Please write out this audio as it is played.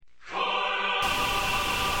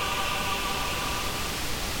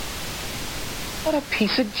What a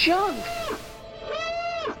piece of junk.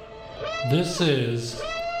 This is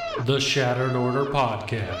the Shattered Order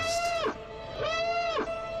Podcast.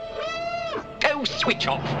 Go switch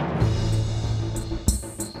off.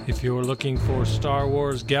 If you're looking for Star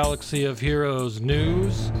Wars Galaxy of Heroes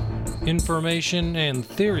news, information, and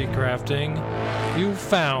theory crafting, you've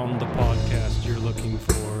found the podcast you're looking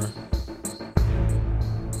for.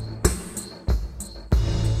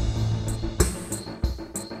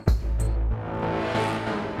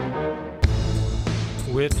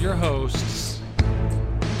 With your hosts,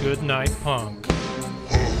 Goodnight Punk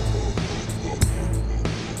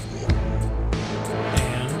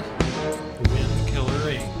and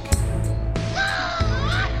Windkiller Inc.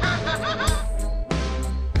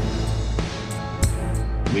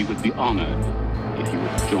 We would be honored if you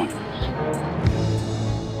would join us.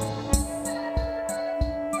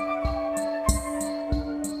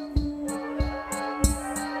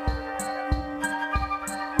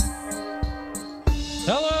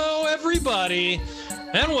 Hello, everybody,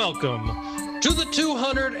 and welcome to the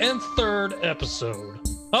 203rd episode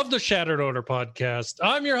of the Shattered Order Podcast.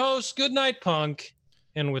 I'm your host, Goodnight Punk,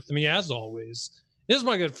 and with me, as always, is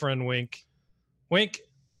my good friend Wink. Wink,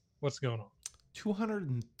 what's going on?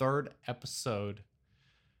 203rd episode.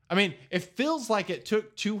 I mean, it feels like it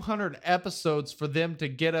took 200 episodes for them to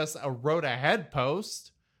get us a Road Ahead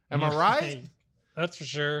post. Am I right? That's for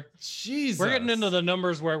sure. Jesus. We're getting into the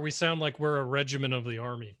numbers where we sound like we're a regiment of the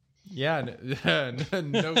army. Yeah,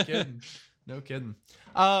 no kidding. No kidding.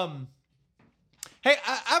 Hey,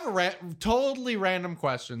 I have a totally random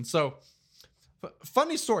question. So,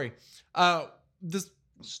 funny story. This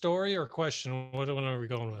Story or question? What are we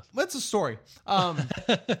going with? What's a story?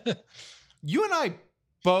 You and I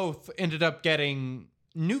both ended up getting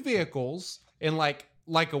new vehicles in like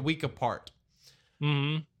a week apart.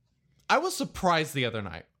 Mm-hmm. I was surprised the other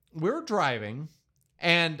night. We were driving,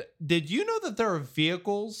 and did you know that there are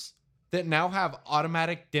vehicles that now have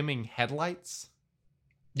automatic dimming headlights?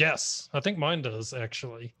 Yes, I think mine does,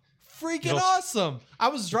 actually. Freaking awesome. I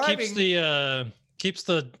was driving. Keeps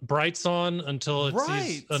the brights on until it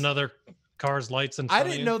sees another car's lights in front I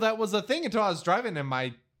didn't know that was a thing until I was driving and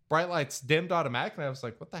my bright lights dimmed automatically. I was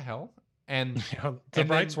like, what the hell? And the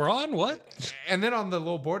brights were on? What? And then on the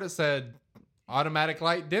little board it said automatic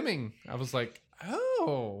light dimming. I was like,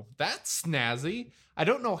 oh, that's snazzy. I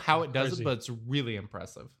don't know how it does it, but it's really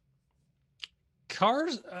impressive.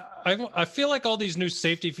 Cars, I feel like all these new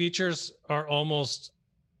safety features are almost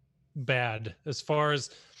bad as far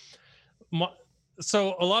as...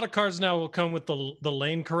 So a lot of cars now will come with the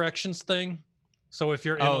lane corrections thing. So if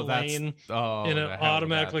you're in a lane, it'll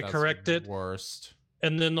automatically correct it. Worst.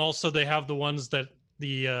 And then also they have the ones that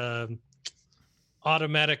the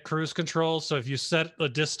automatic cruise control. So if you set a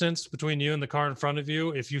distance between you and the car in front of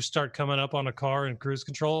you, if you start coming up on a car in cruise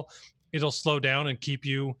control, it'll slow down and keep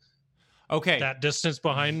you that distance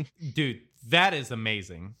behind. Dude, that is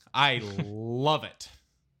amazing. I love it.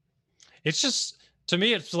 It's just, to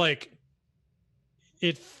me, it's like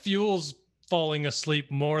it fuels falling asleep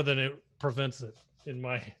more than it prevents it in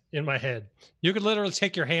my head. You could literally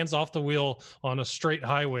take your hands off the wheel on a straight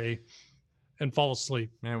highway and fall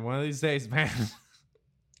asleep. Man, one of these days, man.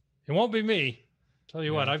 It won't be me. Tell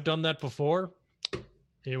you what, I've done that before.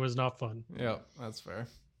 It was not fun. Yeah, that's fair.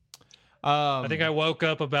 I think I woke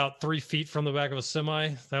up about 3 feet from the back of a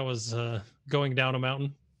semi. That was going down a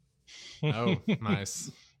mountain. Oh, nice.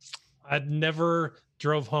 I'd never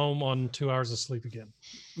drove home on 2 hours of sleep again.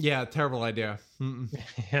 Yeah, terrible idea.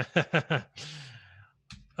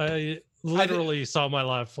 I literally saw my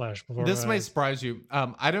life flash before. This may surprise you.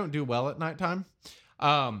 I don't do well at nighttime.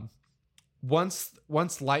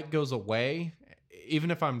 Once light goes away, even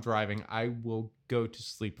if I'm driving, I will go to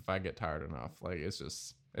sleep if I get tired enough. Like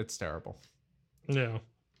it's terrible. Yeah,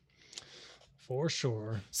 for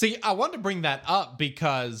sure. See, I wanted to bring that up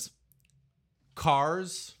because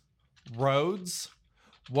cars, roads,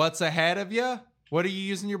 what's ahead of you? What are you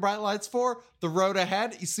using your bright lights for? The road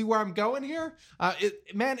ahead. You see where I'm going here?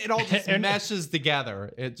 It all just meshes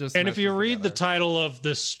together. It just. And if you read the title of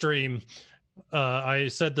this stream, I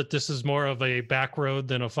said that this is more of a back road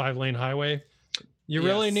than a 5-lane highway. You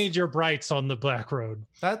really need your brights on the back road.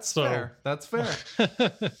 That's fair. That's fair.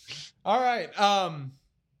 All right.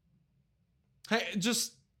 Hey,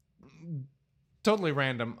 just totally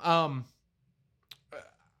random. I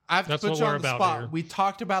have to put you on the spot. Here. We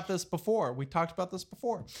talked about this before.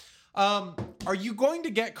 Are you going to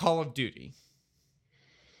get Call of Duty?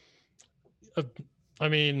 I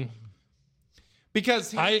mean,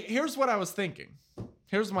 because here's what I was thinking.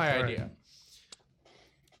 Here's my idea. Right.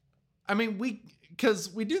 I mean,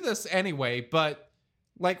 because we do this anyway, but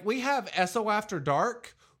Like we have SO After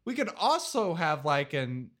Dark. We could also have like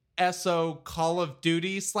an SO Call of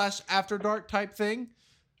Duty / After Dark type thing.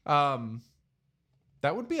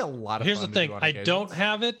 That would be a lot of Here's fun. the thing. I don't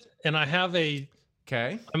have it, and I have a.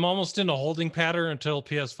 Okay. I'm almost in a holding pattern until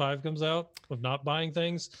PS5 comes out of not buying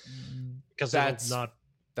things because it'll not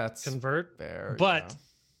convert. Fair, but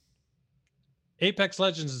Apex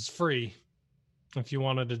Legends is free if you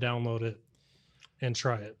wanted to download it and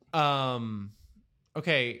try it.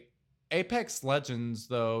 Okay. Apex Legends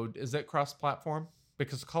though, is it cross-platform?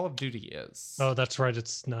 Because Call of Duty is. Oh, that's right.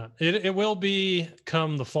 It's not. It will be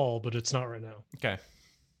come the fall, but it's not right now. Okay.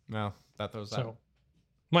 No, that throws out.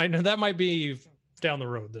 That might be down the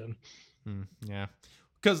road then. Yeah.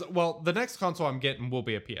 Because, well, the next console I'm getting will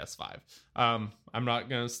be a PS5. I'm not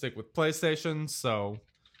going to stick with PlayStation, so,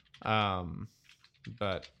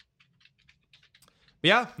 but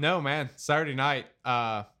yeah, no, man, Saturday night,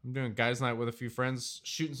 I'm doing guys night with a few friends,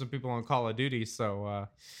 shooting some people on Call of Duty, so,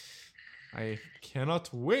 I cannot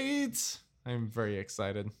wait. I'm very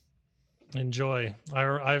excited. Enjoy.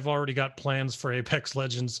 I've already got plans for Apex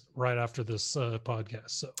Legends right after this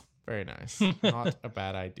podcast, so. Very nice. Not a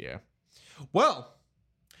bad idea. Well,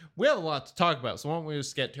 we have a lot to talk about, so why don't we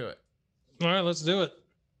just get to it? All right, let's do it.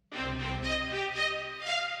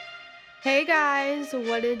 Hey guys,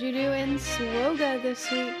 what did you do in SWOGA this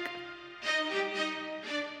week?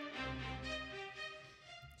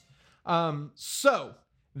 So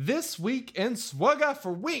this week in SWOGA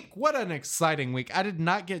for Wink, what an exciting week. I did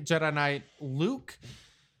not get Jedi Knight Luke.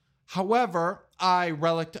 However, I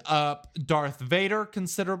relicked up Darth Vader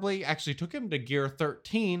considerably. Actually took him to Gear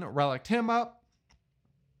 13, relicked him up.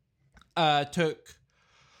 You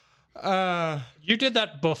did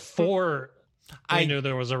that before I knew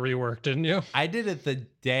there was a rework, didn't you? I did it the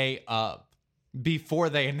day up before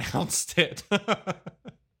they announced it.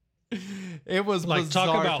 It was like bizarre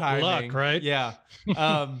talk about timing. luck, right? Yeah.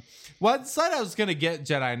 Well, I decided I was going to get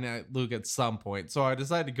Jedi Knight Luke at some point. So I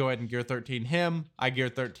decided to go ahead and Gear 13 him. I Gear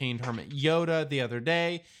 13 Hermit Yoda the other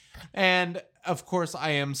day. And of course,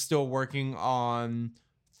 I am still working on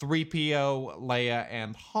 3PO, Leia,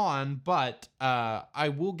 and Han. But I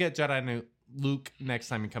will get Jedi Knight Luke next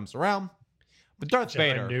time he comes around. But Darth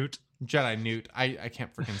Vader. Jedi Newt. I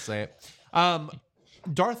can't freaking say it.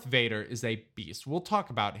 Darth Vader is a beast. We'll talk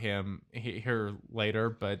about him here later,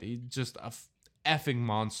 but he's just a effing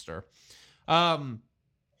monster. But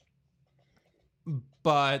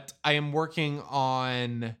I am working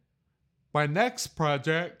on my next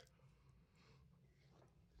project,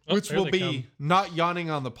 which will be not yawning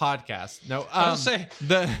on the podcast. No, I was say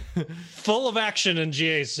the full of action in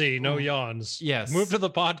GAC, no yawns. Yes, move to the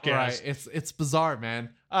podcast. Right, it's bizarre, man.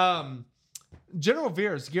 General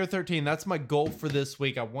Veers, Gear 13, that's my goal for this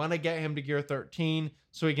week. I want to get him to Gear 13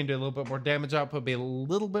 so he can do a little bit more damage output, be a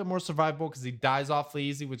little bit more survivable because he dies awfully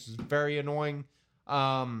easy, which is very annoying.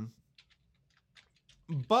 But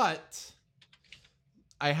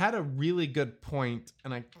I had a really good point,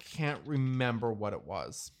 and I can't remember what it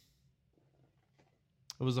was.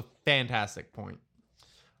 It was a fantastic point.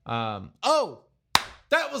 Oh,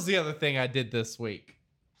 that was the other thing I did this week.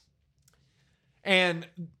 And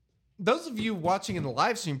those of you watching in the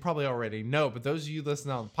live stream probably already know, but those of you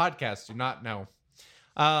listening on the podcast do not know.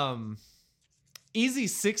 Easy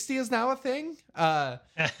 60 is now a thing. The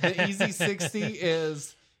Easy 60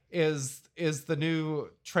 is the new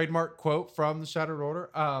trademark quote from the Shattered Order.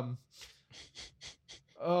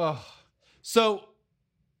 So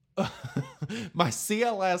my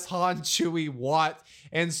CLS Han, Chewie, Watt,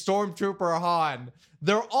 and Stormtrooper Han,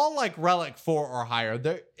 they're all like Relic 4 or higher.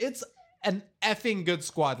 It's an effing good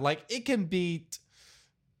squad. Like, it can beat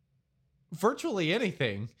virtually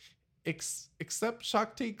anything except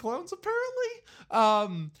Shakti clones,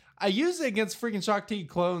 apparently. I used it against freaking Shakti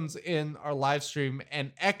clones in our live stream,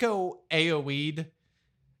 and Echo AoE'd,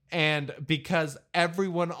 and because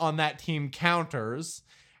everyone on that team counters,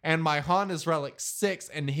 and my Han is Relic 6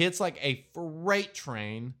 and hits like a freight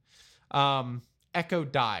train, Echo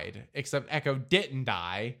died, except Echo didn't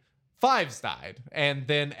die. Fives died, and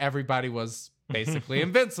then everybody was basically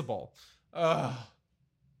invincible. That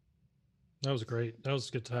was great. That was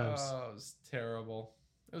good times. Oh, it was terrible.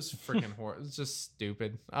 It was freaking horrible. It was just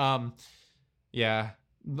stupid. Yeah,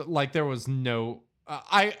 like there was no.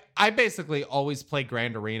 I basically always play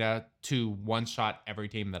Grand Arena to one shot every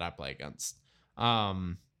team that I play against.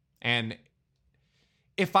 And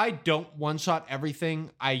if I don't one shot everything,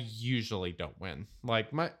 I usually don't win. Like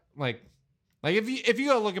if you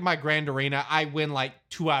go look at my Grand Arena, I win like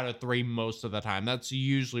 2 out of 3 most of the time. That's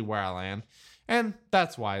usually where I land. And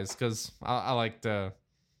that's wise, because I like to,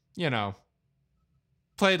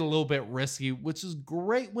 played a little bit risky, which is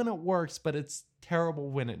great when it works, but it's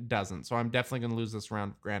terrible when it doesn't. So I'm definitely going to lose this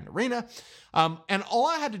round of Grand Arena. And all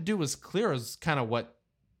I had to do was clear is kind of what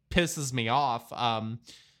pisses me off.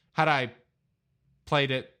 Had I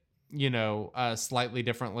played it, slightly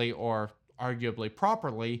differently or arguably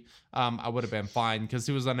properly, I would have been fine because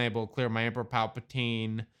he was unable to clear my Emperor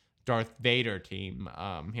Palpatine Darth Vader team.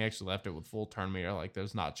 He actually left it with full turn meter. Like,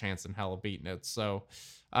 there's not a chance in hell of beating it. So,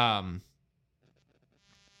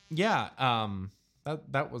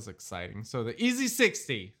 that was exciting. So the Easy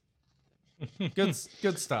 60.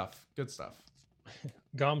 Good stuff. Good stuff.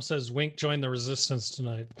 Gom says Wink joined the Resistance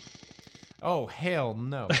tonight. Oh, hell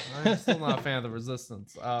no. I'm still not a fan of the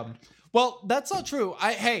Resistance. Well, that's not true.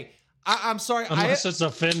 I'm sorry. Unless it's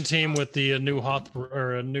a Finn team with the new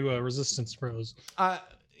Resistance Bros.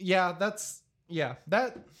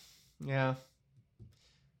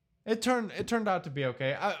 It turned out to be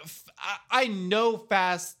okay. I know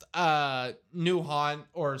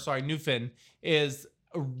New Finn is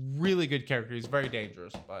a really good character. He's very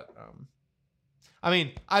dangerous, but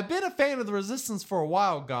I've been a fan of the Resistance for a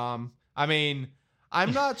while, Gom. I'm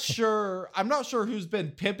not sure who's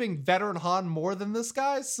been pimping veteran Han more than this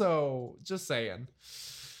guy, so just saying.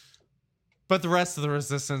 But the rest of the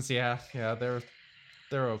Resistance, they're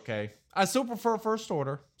okay. I still prefer First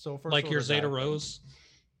Order. So like your Zeta Rose.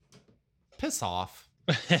 Piss off.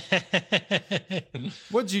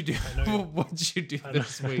 What'd you do? What'd you do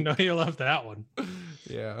this week? I know you love that one.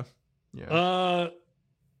 Yeah.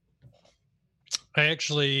 I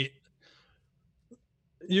actually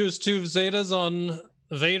used 2 Zetas on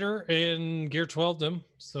Vader and Gear 12'd him,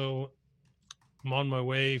 so I'm on my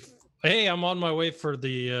way. I'm on my way for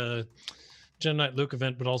the Jedi Knight Luke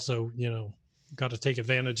event, but also, got to take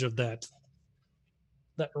advantage of that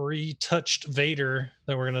retouched Vader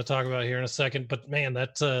that we're going to talk about here in a second. But man,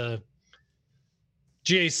 that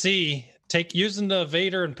GAC using the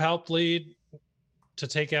Vader and Palp lead to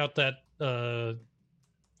take out that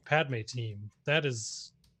Padme team.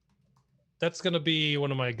 That's going to be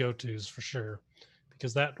one of my go-tos for sure,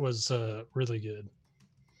 because that was really good.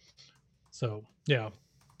 So yeah,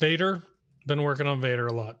 Vader, been working on Vader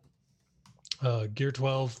a lot. Gear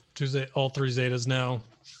 12, all 3 Zetas now,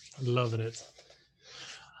 loving it.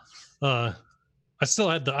 I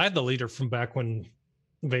had the leader from back when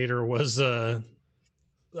Vader was a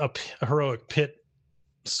heroic pit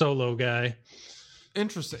solo guy.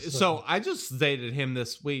 Interesting. So I just Zeted him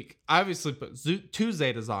this week. I obviously put 2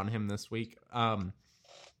 Zetas on him this week. I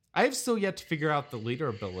have still yet to figure out the leader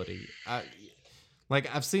ability.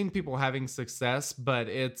 I've seen people having success, but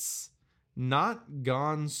it's not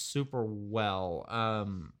gone super well.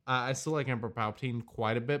 I still like Emperor Palpatine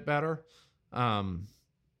quite a bit better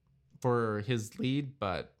for his lead,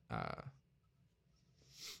 but God,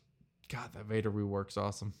 that Vader rework's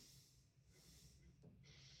awesome.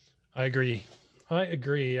 I agree. I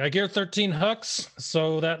gear 13 Hux,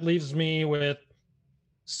 so that leaves me with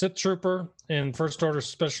Sith Trooper and First Order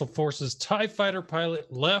Special Forces TIE Fighter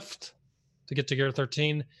pilot left to get to gear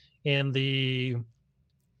 13, and the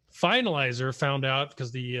finalizer found out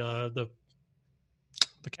because the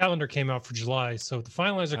calendar came out for July, so the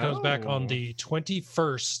finalizer comes back on the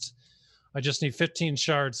 21st. I just need 15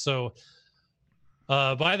 shards, so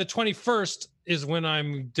by the 21st is when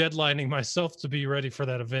I'm deadlining myself to be ready for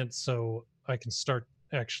that event, so I can start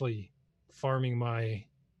actually farming my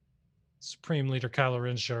Supreme Leader Kylo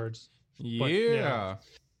Ren shards. Yeah.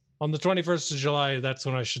 On the 21st of July, that's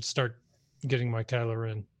when I should start getting my Kylo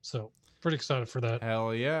Ren. So pretty excited for that.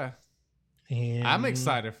 Hell yeah. And I'm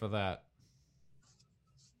excited for that.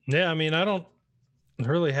 Yeah, I don't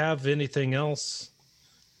really have anything else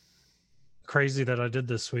crazy that I did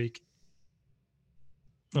this week.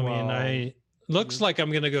 Looks like I'm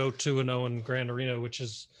going to go 2-0 in Grand Arena, which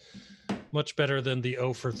is much better than the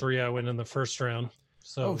 0-for-3 I went in the first round.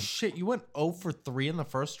 So, oh shit, you went 0-for-3 in the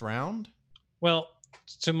first round? Well,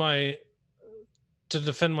 to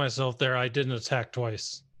defend myself there, I didn't attack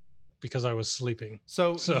twice because I was sleeping.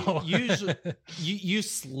 So you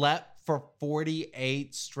slept for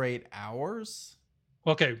 48 straight hours?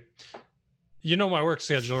 Okay. You know my work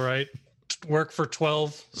schedule, right? Work for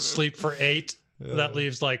 12, sleep for 8. That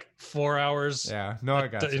leaves like 4 hours. Yeah, no, I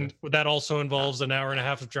got you. That also involves an hour and a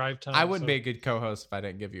half of drive time. I wouldn't be a good co-host if I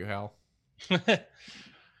didn't give you hell.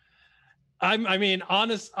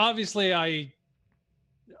 Obviously,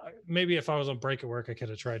 maybe if I was on break at work, I could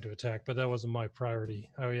have tried to attack, but that wasn't my priority.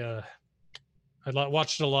 I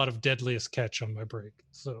watched a lot of Deadliest Catch on my break.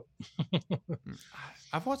 So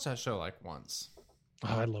I've watched that show like once.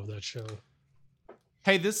 Oh, I love that show.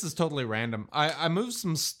 Hey, this is totally random. I moved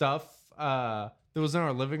some stuff that was in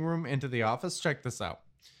our living room into the office. Check this out.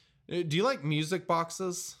 Do you like music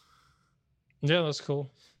boxes? Yeah, that's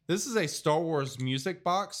cool. This is a Star Wars music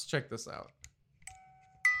box. Check this out.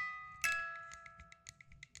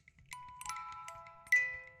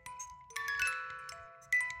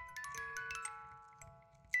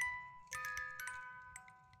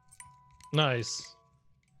 Nice.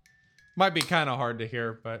 Might be kind of hard to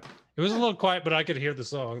hear, but It was a little quiet, but I could hear the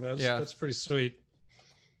song. That's pretty sweet.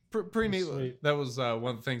 pretty neat. Sweet. That was one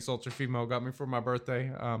of the things Ultra Female got me for my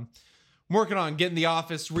birthday. I'm working on getting the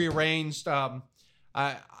office rearranged. I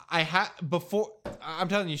had before. I'm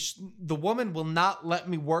telling you, the woman will not let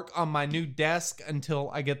me work on my new desk until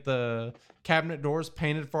I get the cabinet doors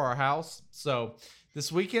painted for our house. So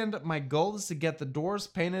this weekend, my goal is to get the doors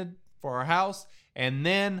painted for our house, and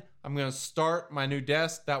then I'm gonna start my new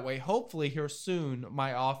desk. That way, hopefully, here soon,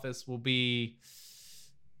 my office will be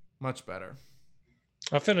much better.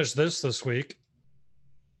 I finished this week.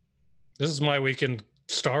 This is my weekend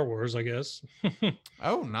Star Wars, I guess.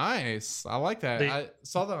 Oh, nice! I like that. I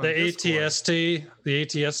saw that on the Discord.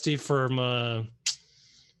 ATST from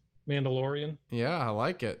Mandalorian. Yeah, I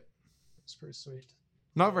like it. It's pretty sweet.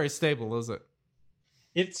 Not very stable, is it?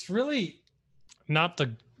 It's really not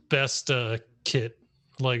the best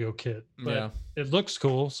Lego kit, but Yeah. it looks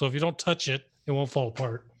cool. So if you don't touch it, it won't fall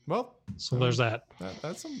apart. Well, So there's that.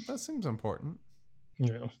 that seems important.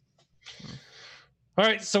 Yeah. All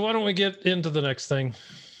right. So why don't we get into the next thing?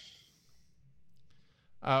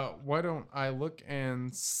 Why don't I look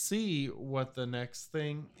and see what the next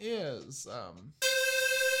thing is?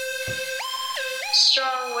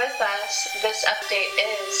 Strong with us, this update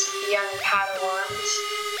is Young Padawans.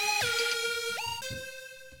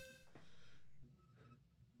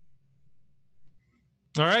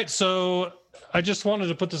 All right. So I just wanted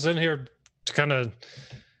to put this in here to kind of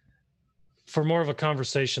for more of a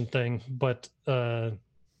conversation thing, but there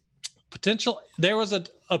was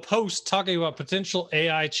a post talking about potential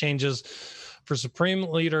AI changes for Supreme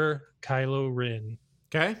Leader Kylo Ren.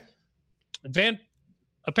 Okay.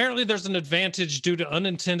 Apparently there's an advantage due to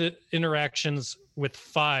unintended interactions with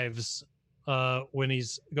Fives when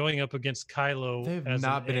he's going up against Kylo. They've as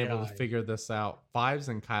not an been able AI. to figure this out. Fives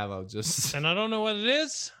and Kylo just. And I don't know what it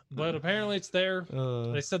is, but apparently it's there.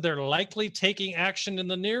 They said they're likely taking action in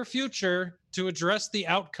the near future to address the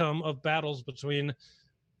outcome of battles between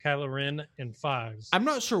Kylo Ren and Fives. I'm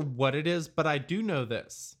not sure what it is, but I do know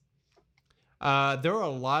this. There are a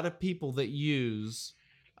lot of people that use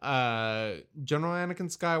General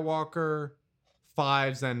Anakin Skywalker,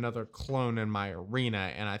 Fives, and another clone in my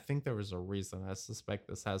arena, and I think there was a reason. I suspect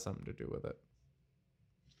this has something to do with it.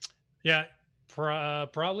 Yeah,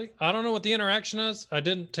 probably. I don't know what the interaction is. I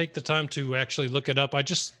didn't take the time to actually look it up. I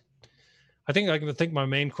think my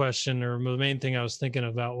main question or the main thing I was thinking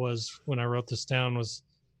about was when I wrote this down was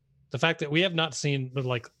the fact that we have not seen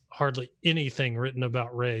like hardly anything written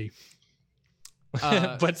about Rey.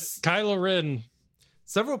 But Kylo Ren.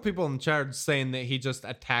 Several people in the chat are saying that he just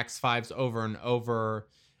attacks Fives over and over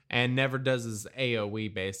and never does his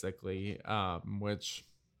AoE basically, which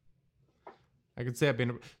I could say I've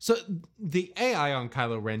been. So the AI on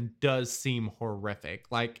Kylo Ren does seem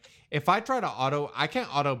horrific. Like if I try to I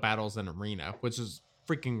can't auto battles in arena, which is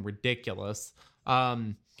freaking ridiculous.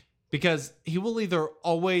 Because he will either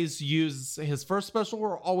always use his first special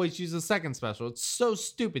or always use his second special. It's so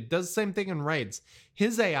stupid. Does the same thing in raids.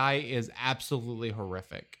 His AI is absolutely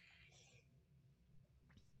horrific.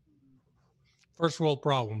 First world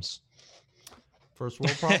problems. First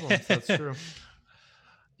world problems. That's true.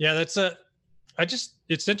 Yeah,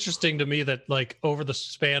 it's interesting to me that like over the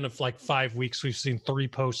span of like 5 weeks, we've seen 3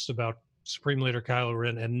 posts about Supreme Leader Kylo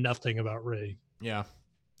Ren and nothing about Rey. Yeah.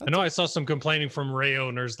 I know I saw some complaining from Rey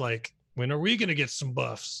owners like, when are we going to get some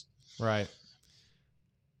buffs? Right.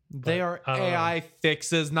 But They are AI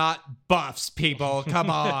fixes, not buffs, people. Come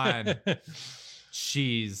on.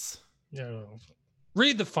 Jeez. Yeah.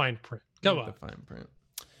 Read the fine print. Come on. The fine print.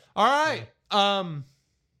 All right.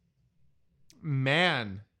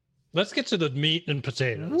 Man. Let's get to the meat and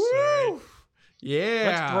potatoes. Woo! All right? Yeah.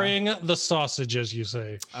 Let's bring the sausage, as you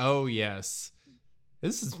say. Oh, yes.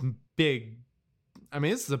 This is big. I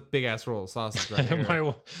mean, this is a big ass roll of sausage right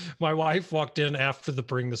here. my wife walked in after the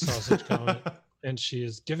bring the sausage comment, and she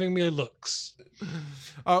is giving me looks.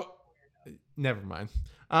 Oh, never mind.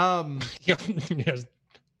 Yes,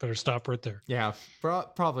 better stop right there. Yeah,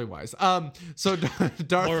 probably wise. So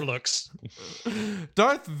More looks.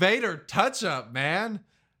 Darth Vader touch up, man.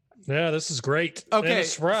 Yeah, this is great. Okay, And a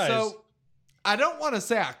surprise. so I don't want to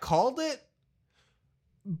say I called it,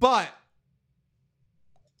 but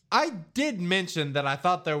I did mention that I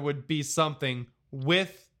thought there would be something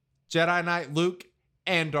with Jedi Knight Luke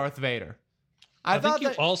and Darth Vader. I think thought you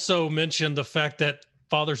that also mentioned the fact that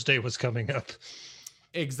Father's Day was coming up.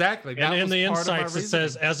 exactly. That And in was the part of my insights, it says,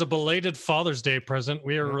 reasoning. as a belated Father's Day present,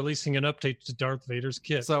 we are Yeah. releasing an update to Darth Vader's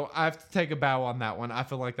kit. So I have to take a bow on that one. I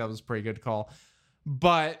feel like that was a pretty good call.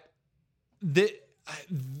 But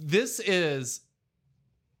this is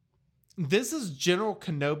General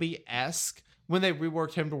Kenobi-esque when they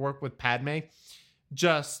reworked him to work with Padme,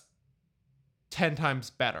 just 10 times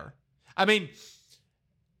better. I mean,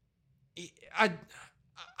 I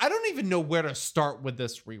don't even know where to start with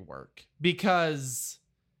this rework because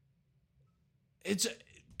it's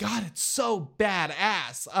so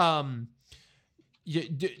badass.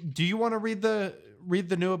 Do you want to read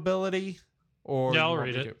the new ability, or Yeah, you I'll want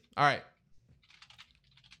read me it. to? All right.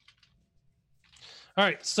 All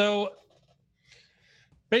right, so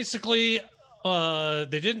basically, they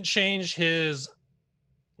didn't change his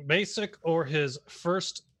basic or his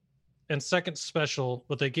first and second special,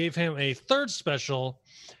 but they gave him a third special,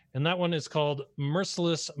 and that one is called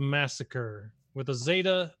Merciless Massacre with a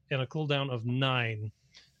Zeta and a cooldown of 9.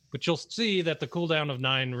 But you'll see that the cooldown of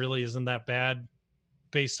 9 really isn't that bad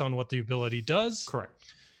based on what the ability does. Correct.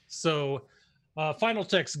 So, final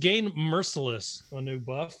text: gain Merciless, a new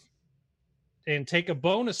buff, and take a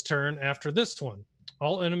bonus turn after this one.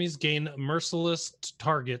 All enemies gain Merciless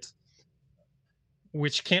target,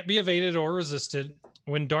 which can't be evaded or resisted.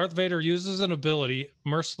 When Darth Vader uses an ability,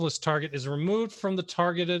 Merciless target is removed from the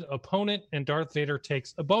targeted opponent, and Darth Vader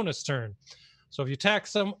takes a bonus turn. So if you attack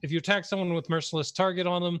someone with Merciless target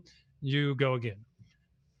on them, you go again.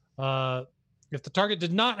 If the target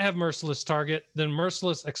did not have Merciless target, then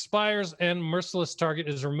Merciless expires and Merciless target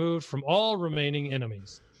is removed from all remaining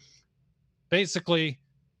enemies. Basically,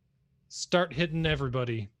 start hitting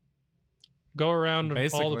everybody. Go around all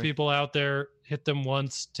Basically. the people out there, hit them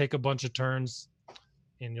once, take a bunch of turns,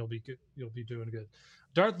 and you'll be good. You'll be doing good.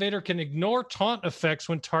 Darth Vader can ignore taunt effects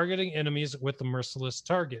when targeting enemies with the Merciless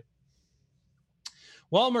target.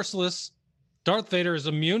 While Merciless, Darth Vader is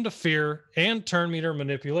immune to fear and turn meter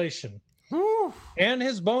manipulation. Woo. And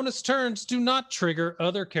his bonus turns do not trigger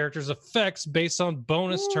other characters' effects based on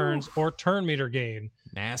bonus turns or turn meter gain.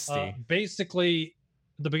 Nasty. Basically,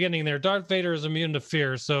 the beginning there, Darth Vader is immune to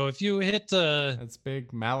fear. So if you hit That's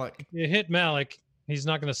big. Malik. Malak, he's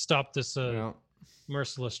not going to stop this Yeah.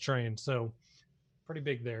 Merciless train. So pretty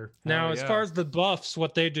big there. Hell Now, as yeah. far as the buffs,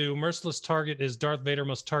 what they do, Merciless target is Darth Vader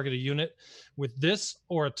must target a unit with this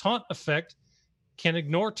or a taunt effect, can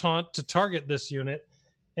ignore taunt to target this unit,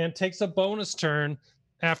 and takes a bonus turn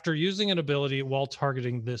after using an ability while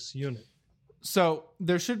targeting this unit. So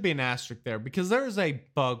there should be an asterisk there because there is a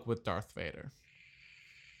bug with Darth Vader.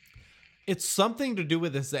 It's something to do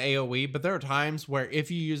with his AoE, but there are times where if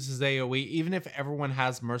you use his AoE, even if everyone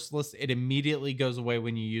has Merciless, it immediately goes away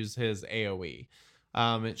when you use his AoE.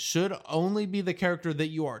 It should only be the character that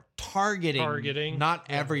you are targeting. Not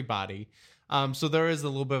everybody. So there is a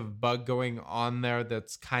little bit of a bug going on there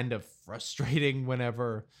that's kind of frustrating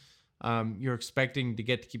whenever you're expecting to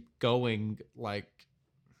keep going. Like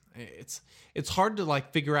it's hard to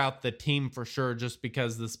like figure out the team for sure just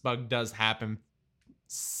because this bug does happen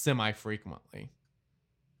semi-frequently.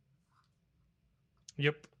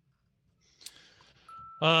 Yep.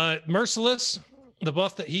 Merciless, the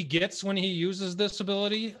buff that he gets when he uses this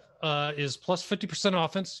ability is plus 50%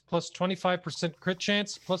 offense, plus 25% crit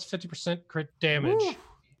chance, plus 50% crit damage. Woo.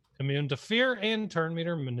 Immune to fear and turn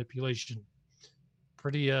meter manipulation.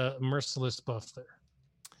 Pretty merciless buff there.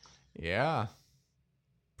 Yeah.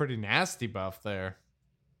 Pretty nasty buff there.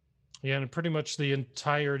 Yeah, and pretty much the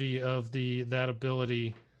entirety of that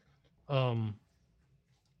ability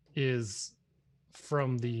is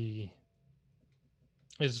from the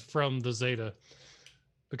Zeta.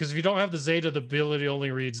 Because if you don't have the Zeta, the ability only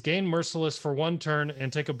reads gain Merciless for 1 turn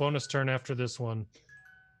and take a bonus turn after this one.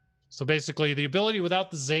 So basically, the ability without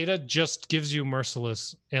the Zeta just gives you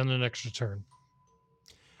Merciless and an extra turn.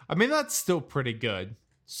 I mean, that's still pretty good.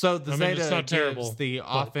 So the Zeta it's not gives terrible, the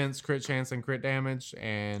but- offense, crit chance, and crit damage,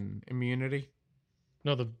 and immunity.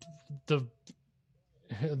 No, the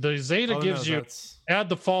Zeta gives you add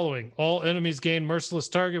the following: all enemies gain Merciless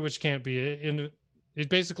target, which can't be it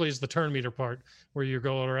basically is the turn meter part where you're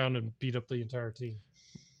going around and beat up the entire team.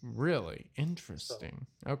 Really interesting.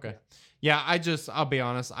 Okay. Yeah, I'll be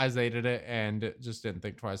honest, I Zeta'd it and just didn't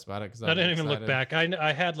think twice about it because I didn't even look back.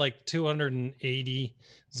 I had like 280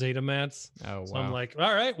 Zeta mats. Oh, wow. So I'm like,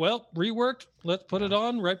 all right, well, reworked. Let's put it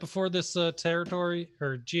on right before this territory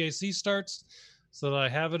or GAC starts so that I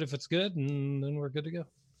have it if it's good, and then we're good to go.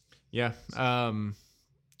 Yeah.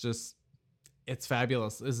 Just, it's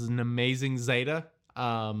fabulous. This is an amazing Zeta.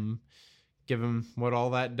 Given what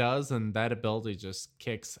all that does, and that ability just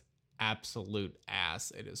kicks absolute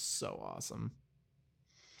ass. It is so awesome.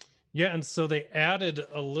 Yeah, and so they added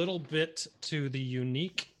a little bit to the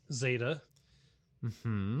unique Zeta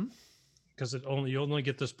Mm-hmm. because you only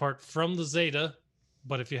get this part from the Zeta,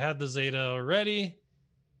 but if you had the Zeta already,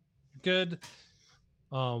 good.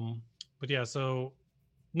 But yeah, so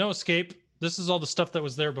no escape. This is all the stuff that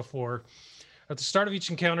was there before. At the start of each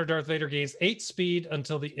encounter, Darth Vader gains 8 speed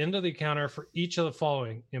until the end of the encounter for each of the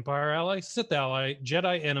following: Empire ally, Sith ally,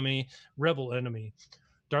 Jedi enemy, Rebel enemy.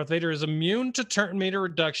 Darth Vader is immune to turn meter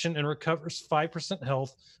reduction and recovers 5%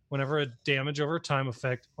 health whenever a damage over time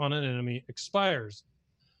effect on an enemy expires.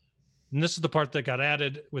 And this is the part that got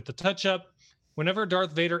added with the touch-up. Whenever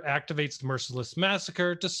Darth Vader activates the Merciless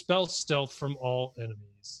Massacre, dispel stealth from all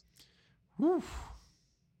enemies. Whew.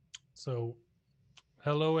 So,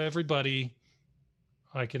 hello everybody.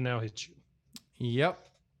 I can now hit you. Yep.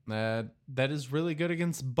 That is really good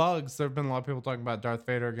against bugs. There have been a lot of people talking about Darth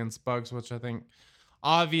Vader against bugs, which I think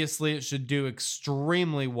obviously it should do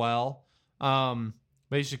extremely well.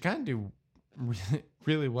 But you should kind of do really,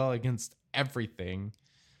 really well against everything.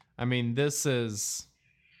 I mean, this is...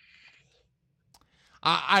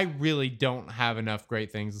 I really don't have enough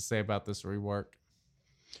great things to say about this rework.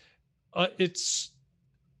 It's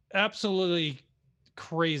absolutely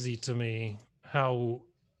crazy to me how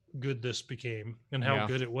good this became and how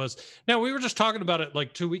good it was. Now, we were just talking about it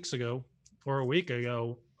like 2 weeks ago or a week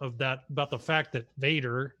ago about the fact that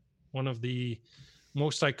Vader, one of the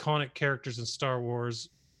most iconic characters in Star Wars,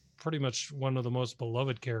 pretty much one of the most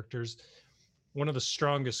beloved characters, one of the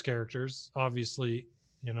strongest characters, obviously,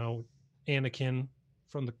 Anakin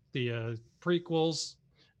from the prequels,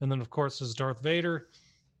 and then of course is Darth Vader,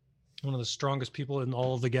 one of the strongest people in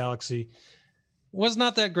all of the galaxy, was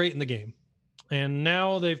not that great in the game. And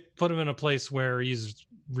now they've put him in a place where he's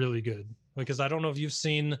really good. Because I don't know if you've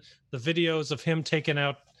seen the videos of him taking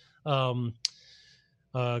out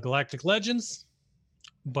Galactic Legends,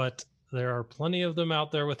 but there are plenty of them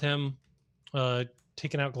out there with him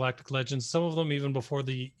taking out Galactic Legends. Some of them even before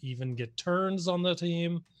they even get turns on the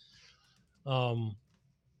team.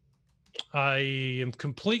 I am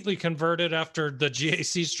completely converted after the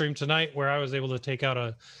GAC stream tonight, where I was able to take out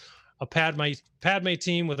a Padme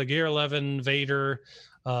team with a Gear 11 Vader,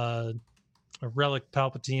 a Relic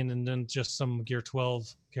Palpatine, and then just some Gear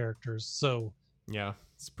 12 characters. So yeah,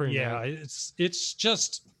 it's pretty. Yeah, it's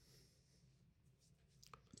just.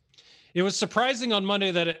 It was surprising on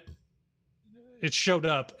Monday that it showed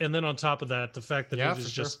up, and then on top of that, the fact that it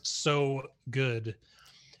was just so good.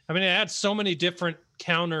 I mean, it had so many different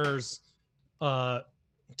counters,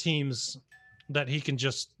 teams that he can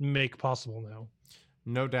just make possible now.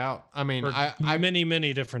 No doubt. I mean, I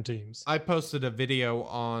many different teams. I posted a video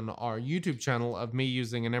on our YouTube channel of me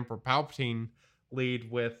using an Emperor Palpatine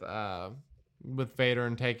lead with Vader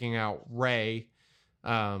and taking out Rey.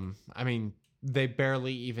 I mean, they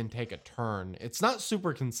barely even take a turn. It's not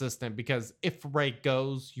super consistent because if Rey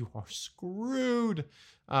goes, you are screwed.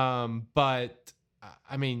 But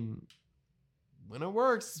I mean, when it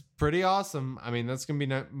works, it's pretty awesome. I mean, that's going to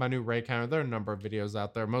be my new Rey counter. There are a number of videos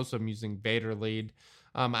out there, most of them using Vader lead.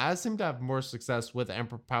 I seem to have more success with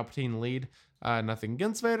Emperor Palpatine lead. Nothing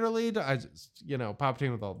against Vader lead. I just,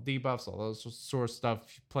 Palpatine with all debuffs, all those sort of stuff.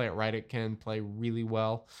 If you play it right, it can play really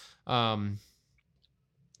well.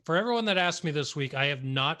 For everyone that asked me this week, I have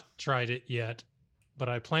not tried it yet, but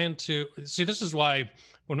I plan to. See, this is why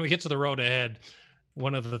when we get to the road ahead,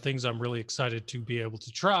 one of the things I'm really excited to be able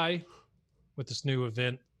to try with this new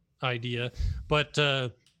event idea, but I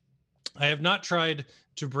have not tried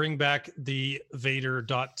to bring back the Vader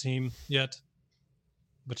dot team yet.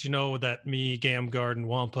 But you know that me, Gamguard, and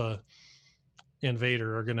Wampa and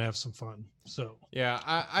Vader are going to have some fun. So yeah,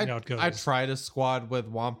 I tried a squad with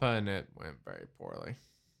Wampa and it went very poorly.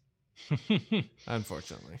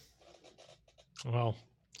 Unfortunately. Well,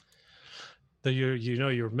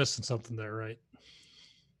 you were missing something there, right?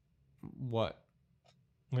 What?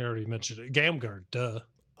 We already mentioned it. Gamguard, duh.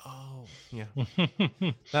 Oh, yeah.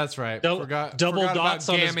 That's right. Double dots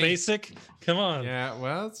on his basic? Come on. Yeah,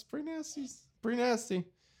 well, it's pretty nasty. Pretty nasty.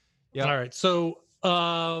 Yeah. All right. So,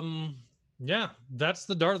 yeah, that's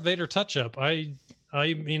the Darth Vader touch-up. I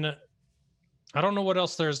mean, I don't know what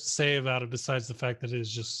else there's to say about it besides the fact that it is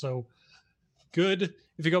just so good.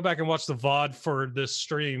 If you go back and watch the VOD for this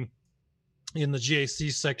stream in the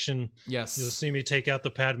GAC section, yes, you'll see me take out the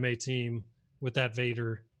Padme team with that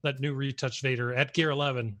Vader, that new retouched Vader at Gear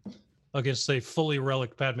 11 against a fully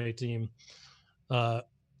relic Padme team.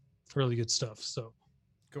 Really good stuff. So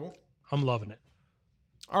cool. I'm loving it.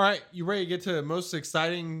 All right. You ready to get to the most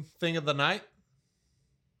exciting thing of the night?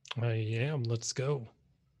 I am. Let's go.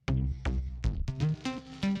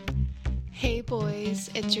 Hey boys,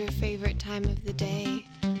 it's your favorite time of the day.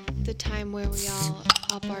 The time where we all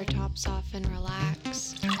pop our tops off and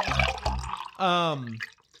relax.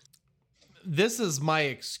 This is my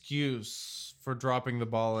excuse for dropping the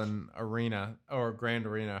ball in Arena or Grand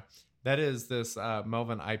Arena. That is this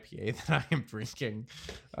Melvin IPA that I am drinking.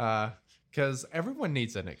 Because everyone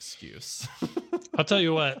needs an excuse. I'll tell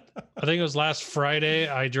you what. I think it was last Friday.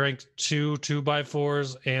 I drank 2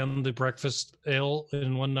 2x4s and the breakfast ale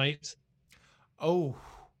in one night. Oh,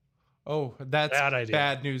 that's Bad idea.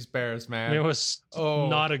 bad news bears, man. It was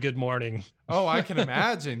not a good morning. Oh, I can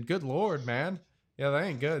imagine. Good Lord, man. Yeah, that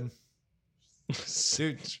ain't good.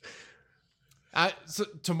 Dude. So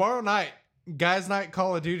tomorrow night, guys' night,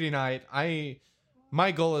 Call of Duty night,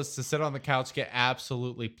 my goal is to sit on the couch, get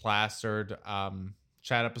absolutely plastered,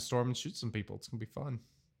 chat up a storm, and shoot some people. It's gonna be fun.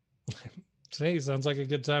 Hey, sounds like a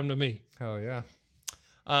good time to me. Hell yeah.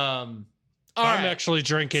 I'm actually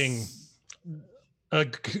drinking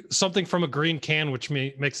something from a green can, which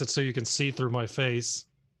makes it so you can see through my face.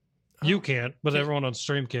 You can't, but everyone on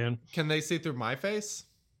stream can. Can they see through my face?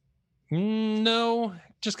 No,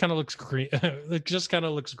 just kind of looks green. It just kind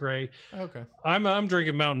of looks gray. Okay. I'm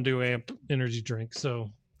drinking Mountain Dew Amp energy drink, so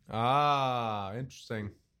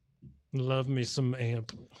interesting. love me some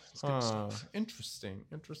Amp. It's good stuff. Interesting.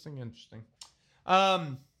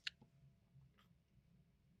 I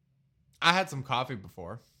had some coffee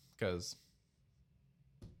before because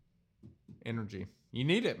energy. You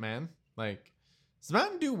need it, man. Like, does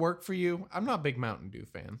Mountain Dew work for you? I'm not a big Mountain Dew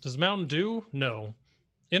fan. Does Mountain Dew? No.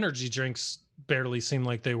 Energy drinks barely seem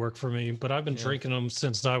like they work for me, but I've been drinking them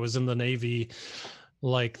since I was in the Navy,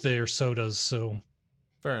 like they're sodas. So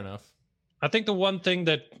fair enough. I think the one thing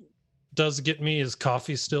that does get me is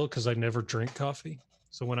coffee still, because I never drink coffee.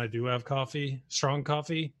 So when I do have coffee, strong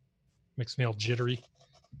coffee, makes me all jittery.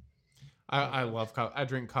 I love coffee. I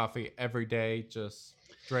drink coffee every day, just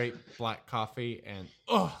straight black coffee, and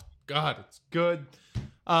oh god, it's good.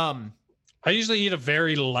 I usually eat a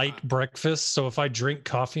very light breakfast, so if I drink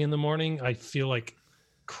coffee in the morning, I feel like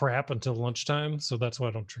crap until lunchtime. So that's why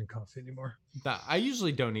I don't drink coffee anymore. I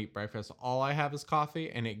usually don't eat breakfast. All I have is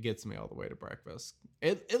coffee, and it gets me all the way to breakfast.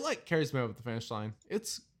 It like carries me over the finish line.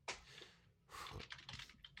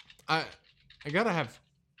 I gotta have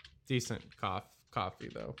decent coffee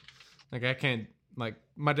though. Like I can't, like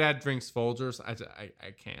my dad drinks Folgers. I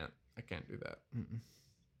can't do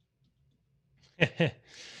that.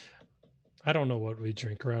 I don't know what we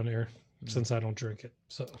drink around here since I don't drink it.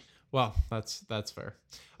 So, well, that's fair.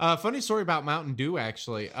 Funny story about Mountain Dew,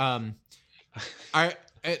 actually. The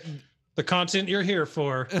content you're here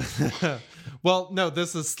for. Well, no,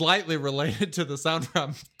 this is slightly related to the sound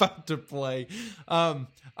I'm about to play.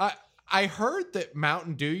 I heard that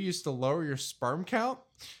Mountain Dew used to lower your sperm count.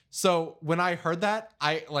 So when I heard that,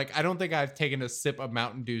 I don't think I've taken a sip of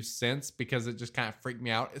Mountain Dew since, because it just kind of freaked me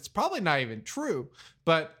out. It's probably not even true,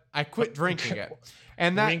 but I quit drinking it.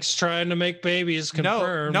 And that Wink's trying to make babies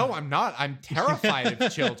confirm. No, I'm not. I'm terrified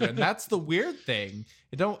of children. That's the weird thing.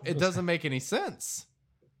 It doesn't make any sense.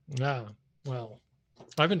 Yeah. Well,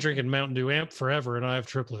 I've been drinking Mountain Dew Amp forever, and I have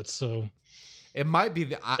triplets, so it might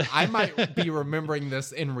be I might be remembering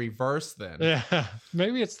this in reverse then. Yeah,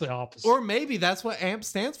 maybe it's the opposite. Or maybe that's what AMP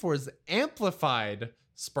stands for, is amplified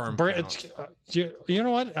sperm count. You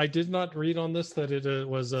know what? I did not read on this that it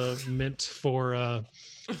was meant for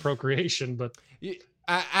procreation, but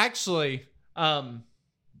actually,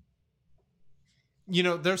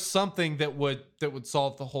 there's something that would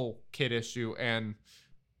solve the whole kid issue.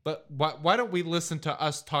 But why don't we listen to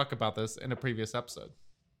us talk about this in a previous episode?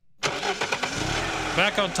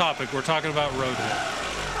 Back on topic, we're talking about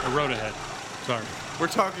Roadhead. Or Road Ahead. Sorry. We're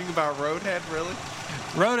talking about Roadhead, really?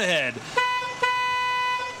 Road Ahead.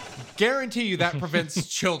 Guarantee you that prevents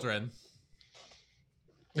children.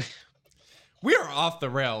 We are off the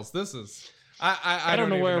rails. This is I don't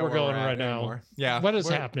know even where we're going right anymore. now. Yeah. What is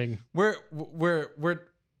happening? We're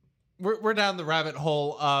down the rabbit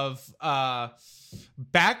hole of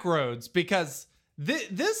back roads, because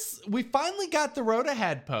this we finally got the Road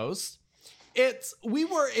Ahead post. We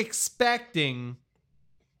were expecting,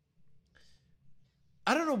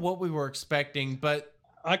 I don't know what we were expecting, but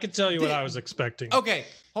I can tell you what I was expecting. Okay,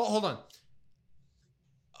 hold on.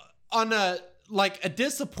 On a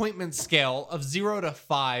disappointment scale of 0 to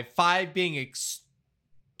 5, 5 being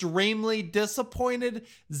extremely disappointed,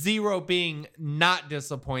 0 being not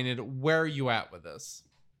disappointed, where are you at with this?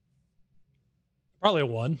 Probably a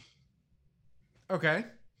 1. Okay.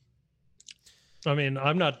 I mean,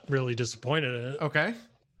 I'm not really disappointed in it. Okay.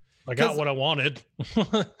 I got what I wanted.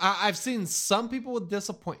 I've seen some people with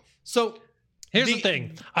disappointment. So here's the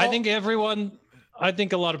thing. I think everyone I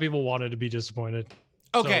think a lot of people wanted to be disappointed.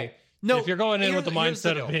 Okay. So, no, if you're going in with the here's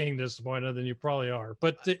mindset deal. of being disappointed, then you probably are.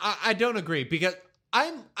 But I don't agree because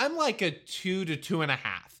I'm like a 2 to 2.5.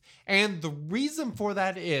 And the reason for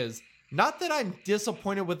that is not that I'm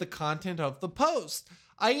disappointed with the content of the post.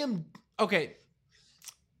 I am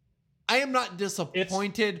not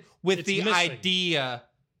disappointed with it's the missing. idea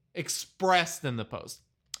expressed in the post.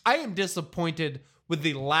 I am disappointed with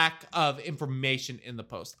the lack of information in the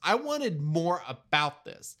post. I wanted more about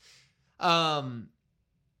this.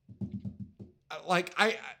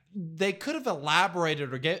 They could have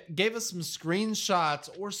elaborated or gave us some screenshots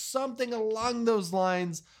or something along those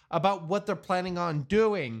lines about what they're planning on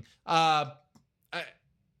doing. Not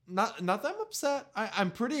that I'm upset.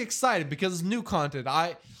 I'm pretty excited because it's new content.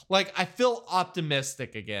 I feel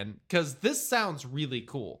optimistic again because this sounds really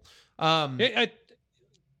cool.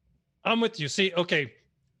 I'm with you. See, okay,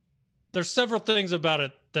 there's several things about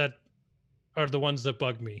it that are the ones that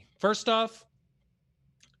bug me. First off,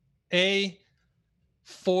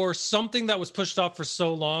 for something that was pushed off for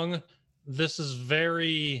so long, this is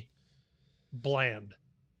very bland.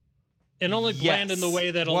 And only bland in the way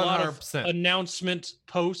that a lot of 100%. announcement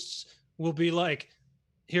posts will be like,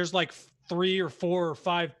 here's like 3 or 4 or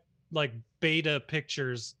 5 like beta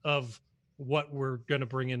pictures of what we're going to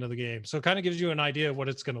bring into the game. So it kind of gives you an idea of what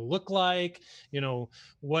it's going to look like,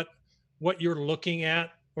 what you're looking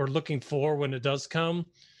at or looking for when it does come.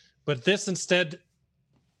 But this instead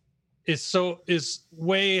is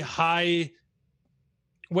way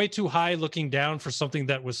too high looking down for something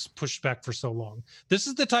that was pushed back for so long. This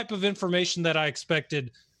is the type of information that I expected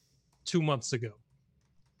 2 months ago.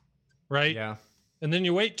 Right? Yeah. And then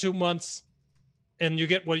you wait 2 months and you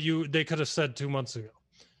get what they could have said 2 months ago.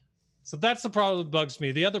 So that's the problem that bugs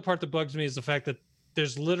me. The other part that bugs me is the fact that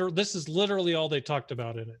this is literally all they talked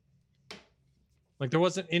about in it. Like there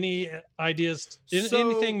wasn't any ideas,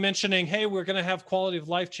 anything mentioning, hey, we're going to have quality of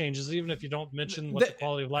life changes, even if you don't mention what the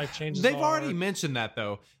quality of life changes They've are. already mentioned that,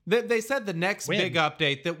 though. They said the next big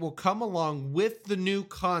update that will come along with the new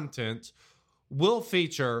content will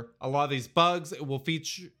feature a lot of these bugs. It will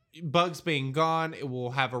feature bugs being gone. It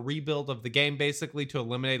will have a rebuild of the game, basically, to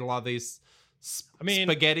eliminate a lot of these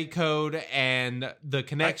spaghetti code and the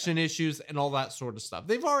connection issues and all that sort of stuff.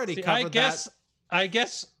 They've already covered that. I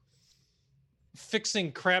guess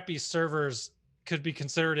fixing crappy servers could be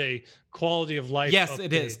considered a quality of life Yes, update.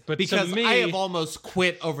 it is. But because to me, I have almost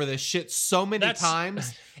quit over this shit so many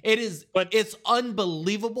times. It's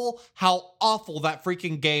unbelievable how awful that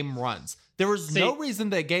freaking game runs. There is no reason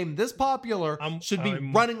that a game this popular should be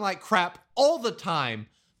running like crap all the time.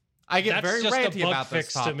 I get very ranty about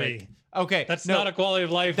this topic. To me. Okay, that's not a quality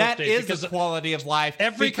of life that update. That is a quality of life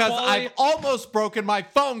because I've almost broken my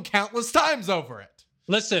phone countless times over it.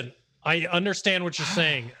 Listen, I understand what you're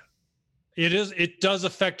saying. It does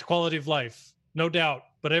affect quality of life, no doubt.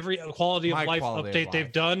 But every quality of life update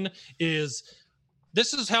they've done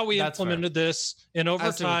this is how we implemented this. And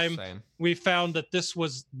over time, we found that this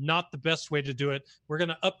was not the best way to do it. We're going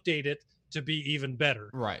to update it to be even better.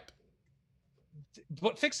 Right.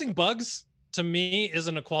 But fixing bugs, to me,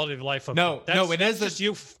 isn't a quality of life update. No, it isn't.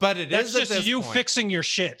 That's just you fixing your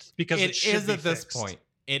shit because it should be at this point.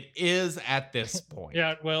 It is at this point.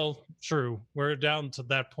 Yeah, well, true. We're down to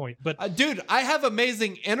that point. But dude, I have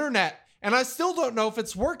amazing internet and I still don't know if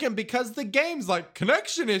it's working because the game's like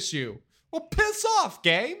connection issue. Well, piss off,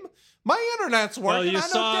 game. My internet's working. I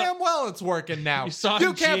know damn well it's working now.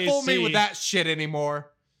 You can't fool me with that shit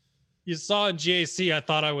anymore. You saw in GAC, I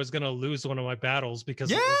thought I was going to lose one of my battles because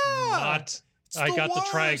it was not. I got the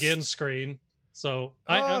try again screen. So,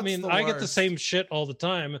 I mean, I get the same shit all the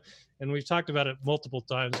time. And we've talked about it multiple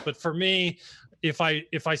times. But for me, if I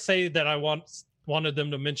say that I wanted them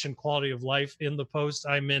to mention quality of life in the post,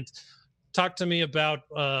 I meant talk to me about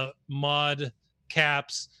mod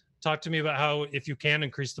caps. Talk to me about how if you can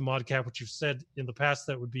increase the mod cap, which you've said in the past,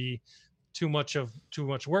 that would be too much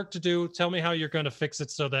work to do. Tell me how you're going to fix it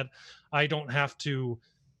so that I don't have to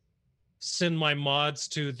send my mods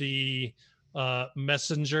to the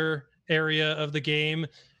messenger area of the game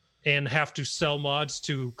and have to sell mods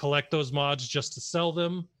to collect those mods just to sell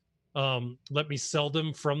them. Let me sell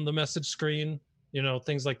them from the message screen,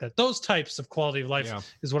 things like that. Those types of quality of life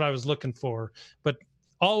is what I was looking for. But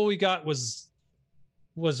all we got was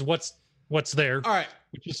what's there. All right.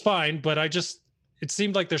 Which is fine, but it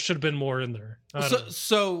seemed like there should have been more in there.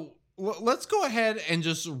 So let's go ahead and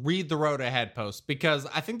just read the Road Ahead post because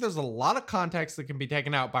I think there's a lot of context that can be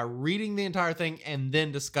taken out by reading the entire thing and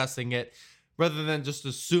then discussing it rather than just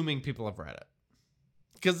assuming people have read it.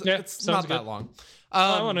 Because it's not that long.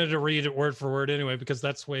 I wanted to read it word for word anyway, because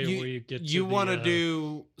that's where you, we get to you want to the,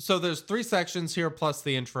 do, so there's 3 sections here plus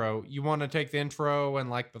the intro. You want to take the intro and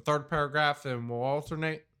like the third paragraph and we'll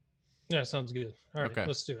alternate? Yeah, sounds good. All right, Okay.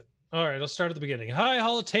 let's do it. All right, let's start at the beginning. Hi,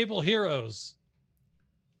 Holotable heroes.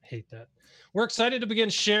 Hate that. We're excited to begin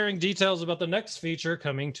sharing details about the next feature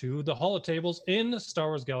coming to the Holotables in Star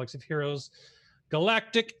Wars Galaxy of Heroes,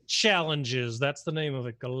 Galactic Challenges. That's the name of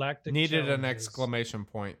it, Galactic Needed Challenges. an exclamation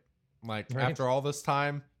point. Like, Right. after all this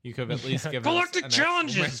time, you could at least give Galactic us an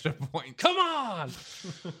Challenges! exclamation point. Come on!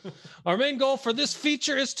 Our main goal for this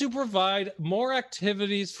feature is to provide more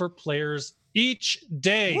activities for players each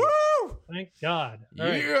day. Woo! Thank God. All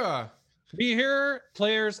right. Yeah. We hear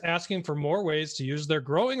players asking for more ways to use their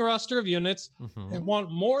growing roster of units Mhm. and want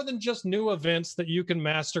more than just new events that you can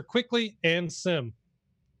master quickly and sim.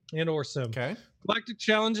 Okay. Galactic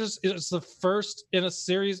Challenges is the first in a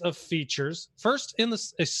series of features.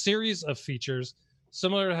 A series of features,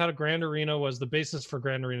 similar to how Grand Arena was the basis for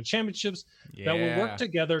Grand Arena Championships, that will work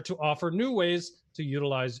together to offer new ways to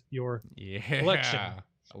utilize your collection.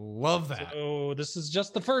 I love that. So this is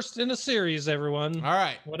just the first in a series, everyone. All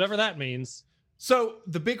right. Whatever that means. So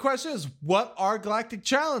the big question is, what are Galactic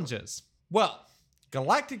Challenges? Well,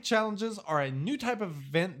 Galactic Challenges are a new type of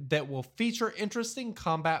event that will feature interesting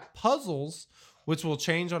combat puzzles, which will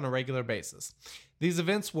change on a regular basis. These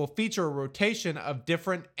events will feature a rotation of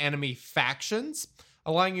different enemy factions,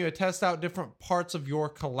 allowing you to test out different parts of your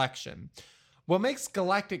collection. What makes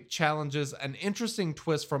Galactic Challenges an interesting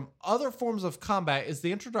twist from other forms of combat is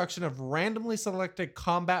the introduction of randomly selected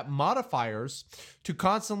combat modifiers to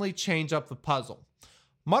constantly change up the puzzle.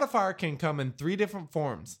 Modifier can come in 3 different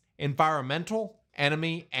forms: environmental,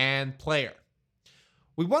 enemy, and player.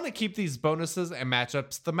 We want to keep these bonuses and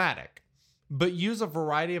matchups thematic, but use a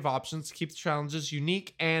variety of options to keep the challenges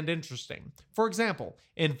unique and interesting. For example,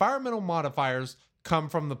 environmental modifiers come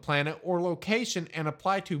from the planet or location and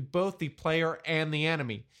apply to both the player and the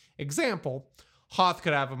enemy. Example, Hoth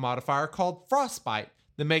could have a modifier called Frostbite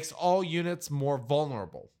that makes all units more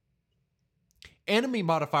vulnerable. Enemy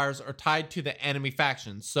modifiers are tied to the enemy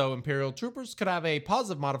factions, so Imperial Troopers could have a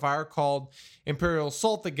positive modifier called Imperial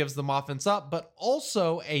Assault that gives them offense up, but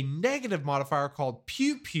also a negative modifier called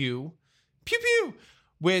Pew Pew,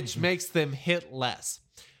 which makes them hit less.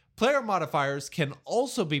 Player modifiers can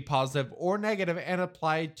also be positive or negative and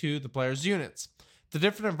applied to the player's units. The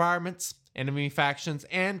different environments, enemy factions,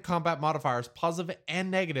 and combat modifiers, positive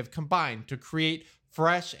and negative, combine to create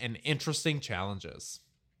fresh and interesting challenges.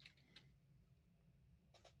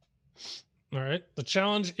 All right. The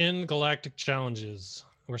challenge in Galactic Challenges.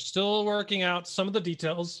 We're still working out some of the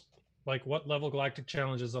details, like what level Galactic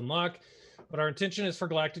Challenges unlock, but our intention is for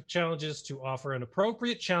Galactic Challenges to offer an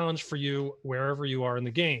appropriate challenge for you wherever you are in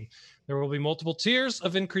the game. There will be multiple tiers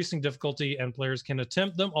of increasing difficulty, and players can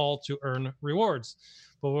attempt them all to earn rewards,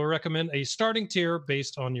 but we'll recommend a starting tier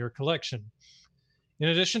based on your collection. In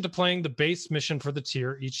addition to playing the base mission for the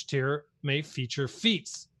tier, each tier may feature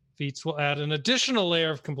feats. Feats will add an additional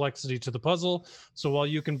layer of complexity to the puzzle, so while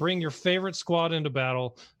you can bring your favorite squad into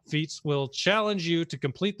battle, feats will challenge you to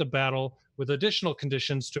complete the battle with additional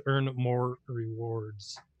conditions to earn more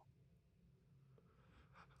rewards.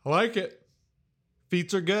 I like it.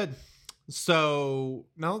 Feats are good. So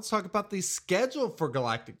now let's talk about the schedule for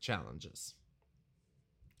Galactic Challenges.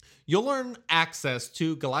 You'll earn access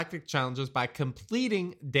to Galactic Challenges by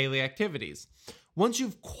completing daily activities. Once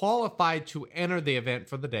you've qualified to enter the event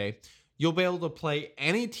for the day, you'll be able to play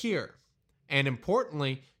any tier. And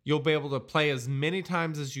importantly, you'll be able to play as many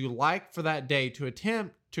times as you like for that day to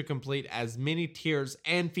attempt to complete as many tiers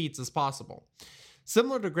and feats as possible.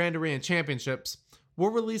 Similar to Grand Arena Championships, we'll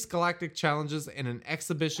release Galactic Challenges in an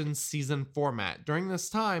exhibition season format. During this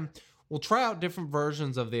time, we'll try out different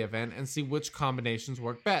versions of the event and see which combinations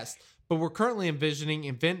work best. But we're currently envisioning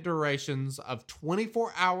event durations of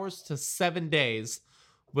 24 hours to 7 days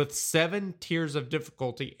with 7 tiers of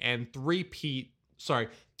difficulty and 3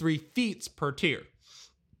 feats per tier.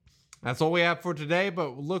 That's all we have for today,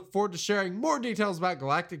 but we'll look forward to sharing more details about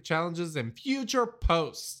Galactic Challenges in future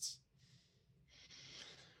posts.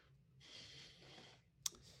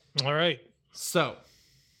 All right. So,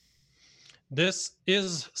 this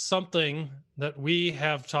is something that we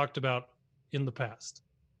have talked about in the past.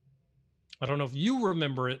 I don't know if you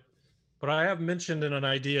remember it, but I have mentioned in an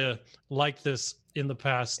idea like this in the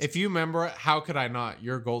past. if you remember it, how could I not?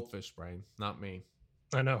 You're Goldfish Brain, not me.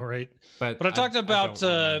 I know, right? But I talked about don't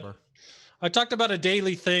remember. I talked about a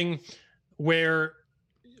daily thing where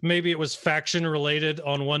maybe it was faction related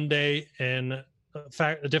on one day and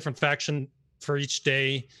a different faction for each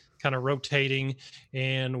day, kind of rotating,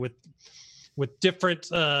 and with with different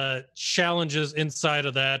challenges inside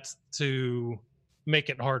of that to make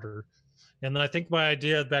it harder. And I think my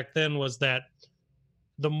idea back then was that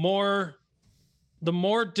the more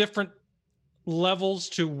different levels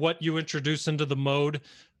to what you introduce into the mode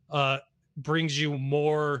brings you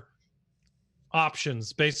more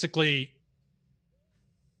options. Basically,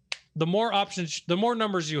 the more options, the more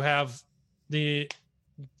numbers you have,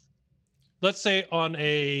 let's say on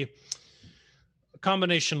a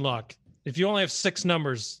combination lock, if you only have 6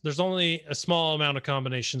 numbers, there's only a small amount of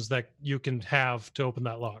combinations that you can have to open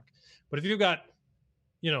that lock. But if you've got,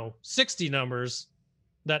 60 numbers,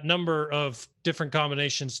 that number of different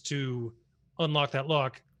combinations to unlock that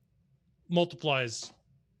lock multiplies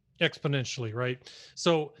exponentially, right?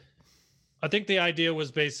 So I think the idea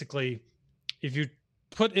was basically, if you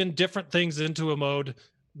put in different things into a mode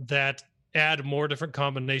that add more different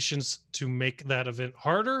combinations to make that event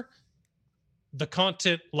harder, the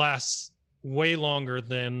content lasts way longer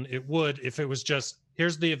than it would if it was just,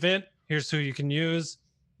 here's the event, here's who you can use,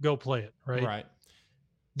 go play it, right? Right.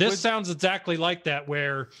 This sounds exactly like that,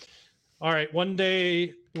 where, all right, one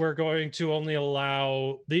day we're going to only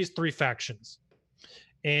allow these 3 factions,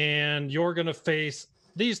 and you're going to face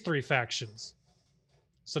these 3 factions.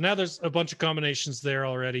 So now there's a bunch of combinations there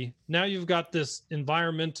already. Now you've got this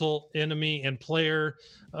environmental enemy and player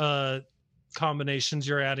combinations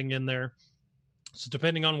you're adding in there. So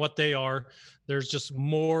depending on what they are, there's just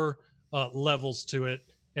more levels to it.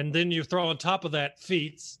 And then you throw on top of that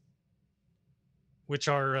feats, which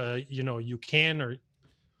are, you can or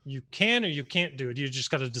you can't do it. You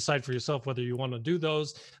just got to decide for yourself whether you want to do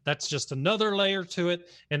those. That's just another layer to it.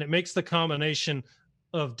 And it makes the combination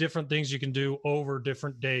of different things you can do over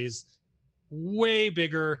different days way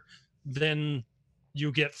bigger than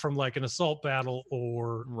you get from like an assault battle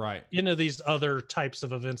or these other types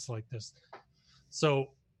of events like this. So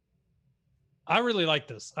I really like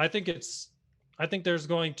this. I think there's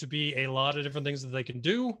going to be a lot of different things that they can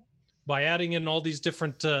do by adding in all these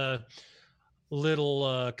different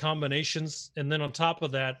little combinations. And then on top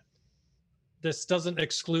of that, this doesn't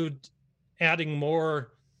exclude adding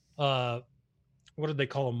more what do they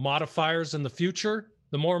call them, modifiers in the future.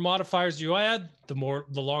 The more modifiers you add, the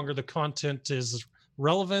longer the content is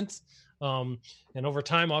relevant. And over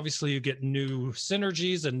time, obviously, you get new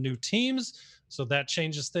synergies and new teams. So that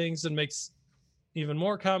changes things and makes even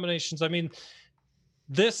more combinations. I mean,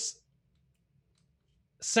 this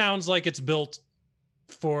sounds like it's built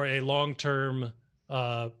for a long-term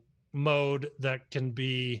mode that can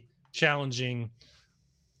be challenging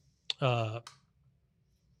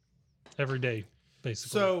every day,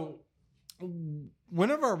 basically. So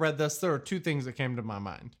whenever I read this, there are 2 things that came to my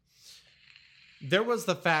mind. There was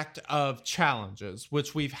the fact of challenges,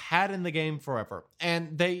 which we've had in the game forever.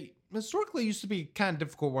 And they historically used to be kind of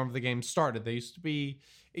difficult whenever the game started. It used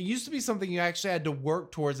to be something you actually had to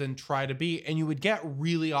work towards and try to beat, and you would get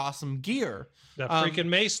really awesome gear. That freaking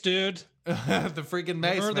mace, dude. The freaking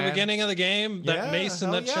mace. Remember the beginning of the game? That mace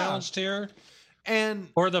in that challenge tier?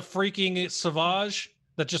 Or the freaking Savage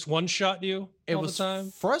that just one-shot you all the time? It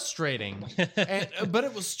was frustrating, but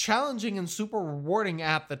it was challenging and super rewarding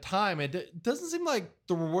at the time. It doesn't seem like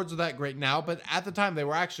the rewards are that great now, but at the time they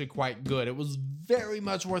were actually quite good. It was very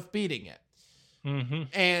much worth beating it. Mm-hmm.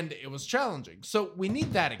 And it was challenging. So we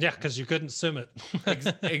need that again. Yeah, because you couldn't sim it.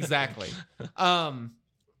 Exactly.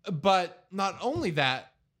 But not only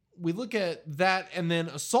that, we look at that and then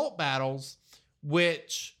assault battles,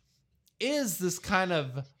 which is this kind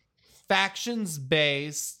of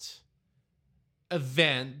factions-based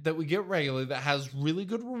event that we get regularly that has really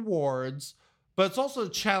good rewards, but it's also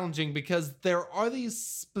challenging because there are these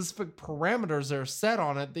specific parameters that are set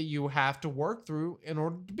on it that you have to work through in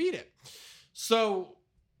order to beat it. So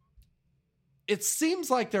it seems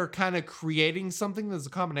like they're kind of creating something that's a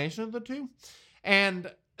combination of the 2.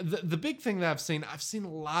 And the big thing that I've seen a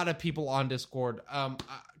lot of people on Discord,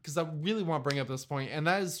 because I really want to bring up this point, and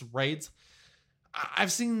that is raids.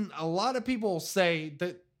 I've seen a lot of people say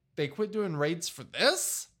that they quit doing raids for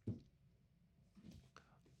this.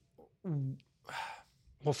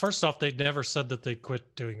 Well, first off, they never said that they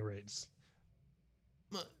quit doing raids.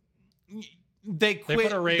 They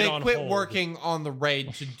quit hold. working on the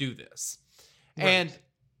raid to do this. Right. And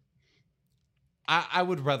I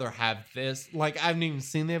would rather have this. Like, I haven't even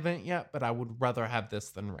seen the event yet, but I would rather have this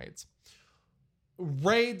than raids.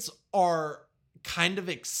 Raids are kind of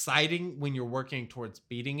exciting when you're working towards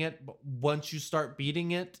beating it, but once you start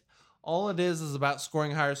beating it, all it is about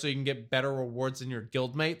scoring higher so you can get better rewards than your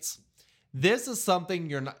guildmates. This is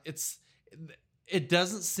something it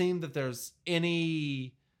doesn't seem that there's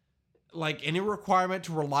any requirement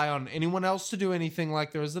to rely on anyone else to do anything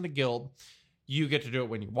like there is in a guild. You get to do it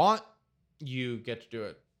when you want. You get to do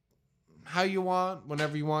it how you want,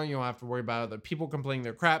 whenever you want. You don't have to worry about other people completing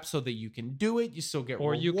their crap so that you can do it. You still get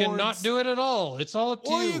Or rewards. you can not do it at all. It's all up to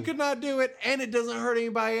you. Or you could not do it and it doesn't hurt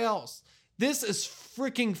anybody else. This is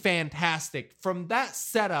freaking fantastic. From that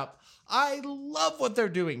setup, I love what they're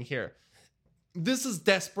doing here. This is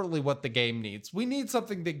desperately what the game needs. We need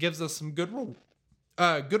something that gives us some good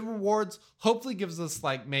rewards. Hopefully gives us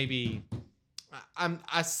like maybe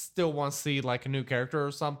I still want to see like a new character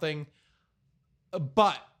or something.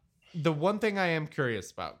 But the one thing I am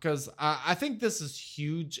curious about, because I think this is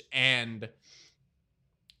huge, and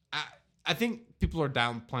I think people are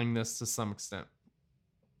downplaying this to some extent.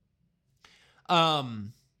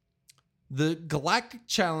 The Galactic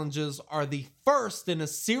Challenges are the first in a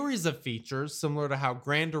series of features similar to how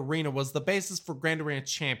Grand Arena was the basis for Grand Arena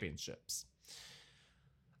Championships.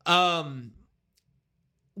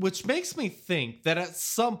 Which makes me think that at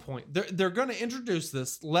some point they're going to introduce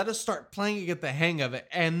this, let us start playing it, get the hang of it,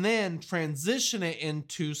 and then transition it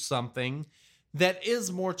into something that is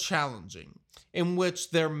more challenging, in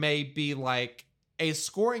which there may be like a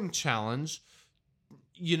scoring challenge.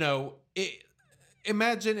 You know,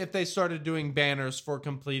 imagine if they started doing banners for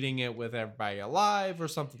completing it with everybody alive or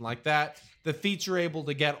something like that. The feature able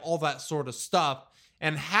to get all that sort of stuff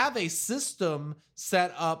and have a system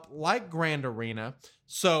set up like Grand Arena.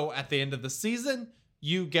 So at the end of the season,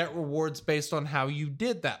 you get rewards based on how you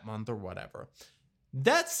did that month or whatever.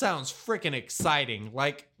 That sounds freaking exciting.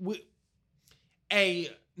 Like a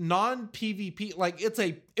non-PvP, like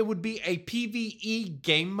it would be a PvE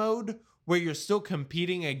game mode where you're still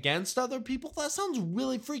competing against other people. That sounds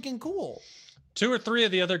really freaking cool. 2 or 3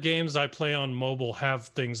 of the other games I play on mobile have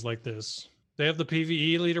things like this. They have the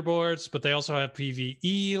PvE leaderboards, but they also have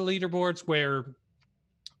PvE leaderboards where,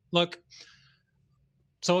 look,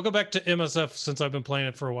 so I'll go back to MSF since I've been playing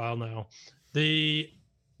it for a while now. They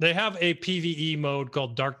have a PvE mode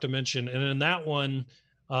called Dark Dimension, and in that one,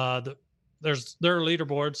 there's their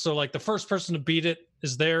leaderboards. So like the first person to beat it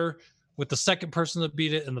is there with the second person to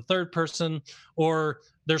beat it and the third person, or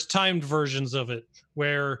there's timed versions of it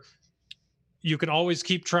where you can always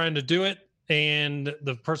keep trying to do it, and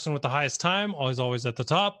the person with the highest time always at the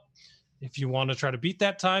top. If you want to try to beat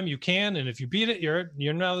that time, you can, and if you beat it,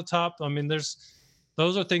 you're now the top. I mean,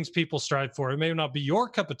 those are things people strive for. It may not be your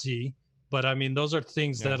cup of tea, but I mean, those are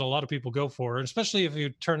things that a lot of people go for, and especially if you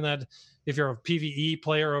turn that, if you're a PvE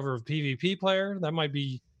player over a PvP player, that might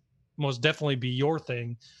be most definitely be your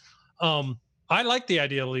thing. I like the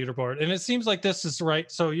idea of leaderboard, and it seems like this is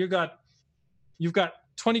right. So you've got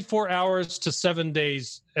 24 hours to 7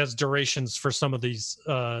 days as durations for some of these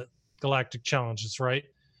galactic challenges, right?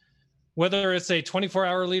 Whether it's a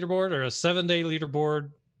 24-hour leaderboard or a 7-day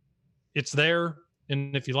leaderboard, it's there,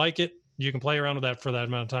 and if you like it, you can play around with that for that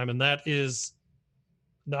amount of time, and that is,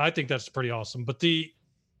 I think that's pretty awesome. But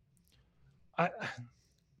I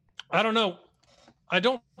don't know. I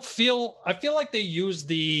feel like they used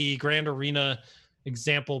the Grand Arena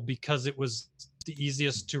example because it was the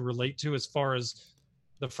easiest to relate to as far as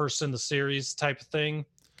the first in the series type of thing.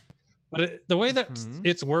 But the way that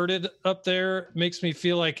it's worded up there makes me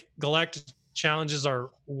feel like Galactic Challenges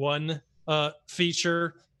are one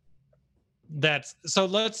feature. So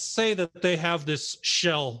let's say that they have this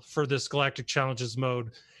shell for this Galactic Challenges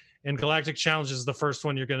mode, and Galactic Challenges is the first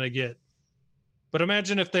one you're going to get. But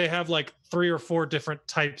imagine if they have like 3 or 4 different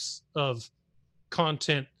types of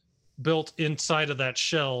content built inside of that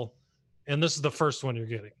shell, and this is the first one you're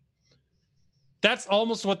getting. That's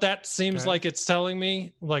almost what that seems like it's telling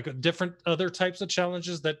me, like different other types of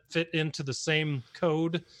challenges that fit into the same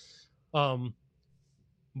code.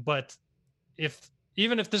 But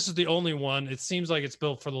even if this is the only one, it seems like it's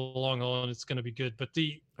built for the long haul and it's going to be good. But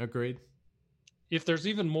Agreed. If there's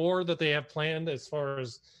even more that they have planned as far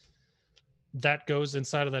as that goes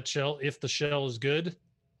inside of that shell, if the shell is good,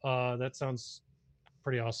 that sounds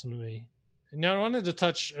pretty awesome to me. Now I wanted to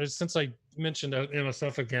touch, since I mentioned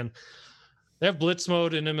MSF again, they have Blitz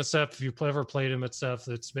mode in MSF. If you've ever played MSF,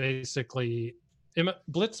 it's basically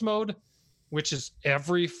Blitz mode, which is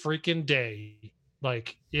every freaking day.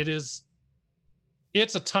 Like it's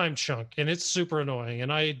a time chunk, and it's super annoying,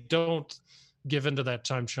 and I don't give into that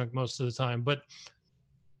time chunk most of the time. But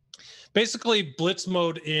basically, Blitz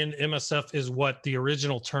mode in MSF is what the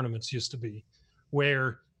original tournaments used to be,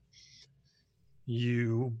 where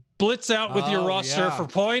you blitz out with your roster for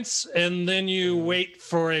points, and then you wait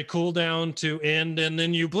for a cooldown to end, and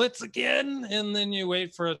then you blitz again, and then you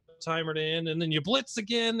wait for a timer to end, and then you blitz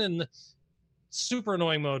again, and super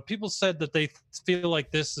annoying mode. People said that they feel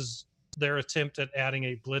like this is their attempt at adding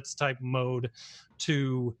a blitz type mode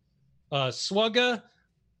to Swugga.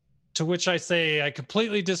 To which I say I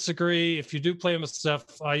completely disagree. If you do play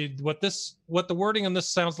MSF, what the wording in this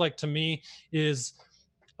sounds like to me is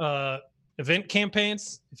event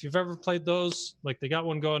campaigns. If you've ever played those, like they got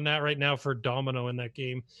one going that right now for Domino in that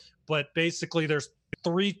game. But basically, there's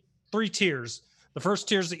three tiers. The first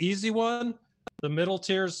tier is the easy one, the middle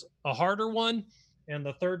tier's a harder one, and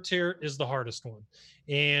the third tier is the hardest one.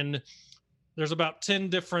 And there's about 10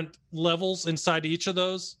 different levels inside each of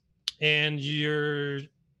those, and you're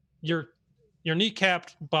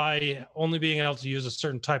kneecapped by only being able to use a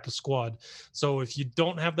certain type of squad. So if you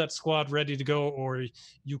don't have that squad ready to go, or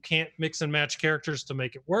you can't mix and match characters to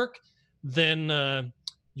make it work, then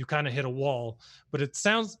you kind of hit a wall. But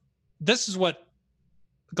this is what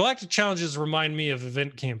Galactic Challenges remind me of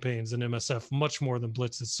event campaigns in MSF much more than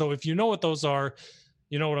blitzes. So if you know what those are,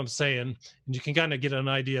 you know what I'm saying, and you can kind of get an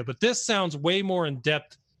idea. But this sounds way more in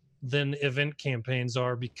depth than event campaigns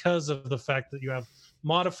are because of the fact that you have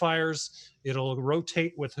modifiers. It'll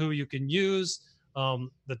rotate with who you can use.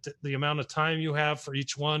 The amount of time you have for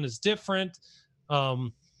each one is different.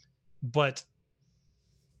 But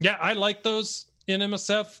yeah, I like those in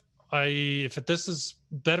MSF. If this is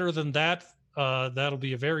better than that, that'll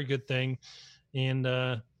be a very good thing. And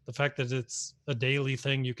the fact that it's a daily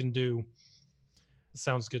thing you can do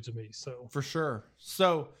sounds good to me. So For sure.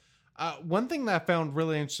 So one thing that I found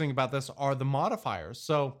really interesting about this are the modifiers.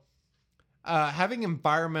 So having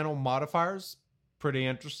environmental modifiers, pretty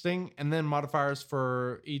interesting. And then modifiers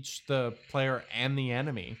for each the player and the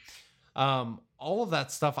enemy. All of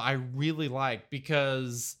that stuff I really like,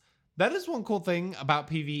 because that is one cool thing about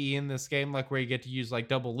PvE in this game, like where you get to use like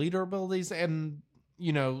double leader abilities and,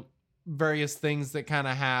 you know, various things that kind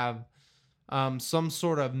of have some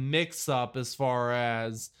sort of mix up as far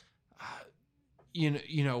as,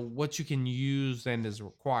 you know, what you can use and is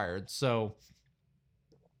required. So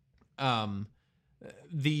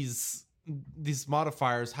these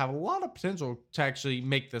modifiers have a lot of potential to actually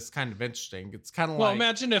make this kind of interesting. It's kind of well, like,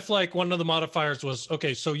 imagine if like one of the modifiers was,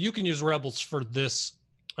 okay, so you can use rebels for this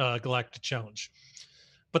Galactic Challenge,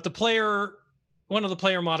 but one of the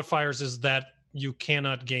player modifiers is that you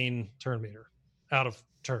cannot gain turn meter out of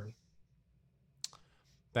turn,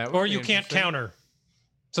 or you can't counter.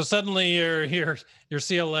 So suddenly your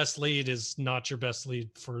CLS lead is not your best lead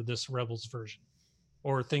for this rebels version,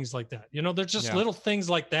 or things like that. You know, there's just little things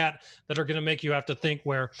like that are going to make you have to think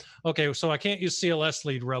where, okay, so I can't use CLS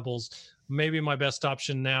lead rebels. Maybe my best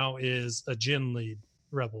option now is a Jin lead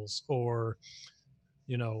rebels, or,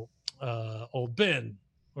 you know, old Ben,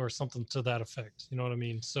 or something to that effect. You know what I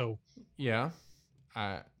mean? So yeah,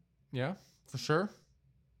 for sure.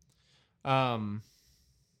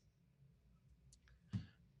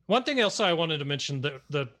 One thing else I wanted to mention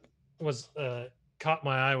that was caught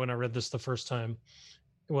my eye when I read this the first time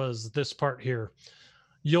was this part here.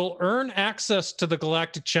 You'll earn access to the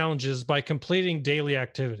Galactic Challenges by completing daily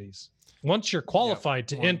activities. Once you're qualified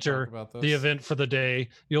to enter the event for the day,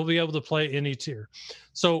 you'll be able to play any tier.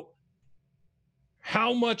 So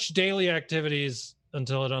how much daily activities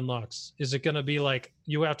until it unlocks? Is it going to be like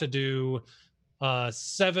you have to do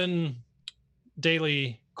 7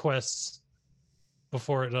 daily quests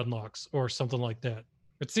before it unlocks, or something like that?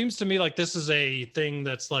 It seems to me like this is a thing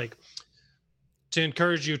that's like to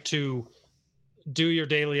encourage you to do your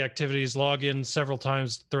daily activities, log in several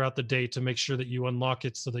times throughout the day to make sure that you unlock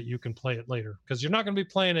it so that you can play it later. Because you're not going to be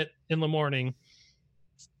playing it in the morning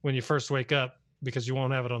when you first wake up, because you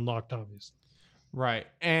won't have it unlocked, obviously. Right.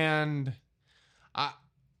 And I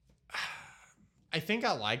think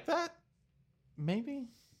I like that. Maybe.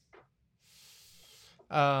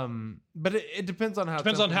 But it depends on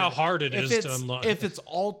how hard it is to unlock.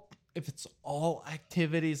 If it's all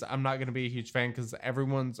activities, I'm not going to be a huge fan, because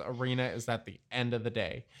everyone's arena is at the end of the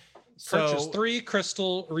day. Purchase 3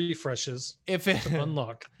 crystal refreshes to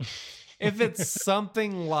unlock. If it's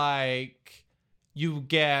something like you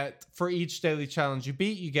get, for each daily challenge you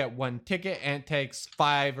beat, you get 1 ticket, and it takes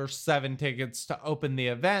 5 or 7 tickets to open the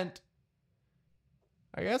event,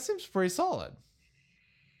 I guess seems pretty solid.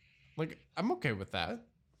 Like, I'm okay with that.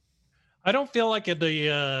 I don't feel like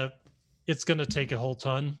it's going to take a whole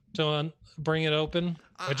ton to bring it open.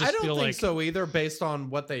 I don't think so either, based on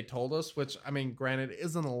what they told us, which, I mean, granted,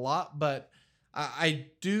 isn't a lot, but I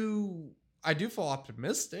do feel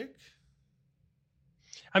optimistic.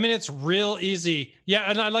 I mean, it's real easy. Yeah,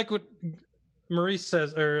 and I like what Maurice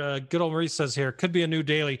says, or good old Maurice says here, could be a new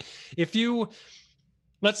daily. If you,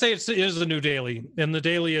 let's say it is a new daily, and the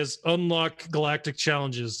daily is unlock Galactic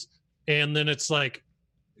Challenges, and then it's like,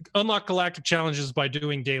 unlock Galactic Challenges by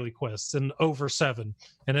doing daily quests, and over 7.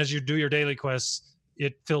 And as you do your daily quests,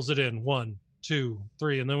 it fills it in 1, 2,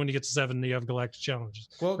 3, and then when you get to 7, you have galactic challenges.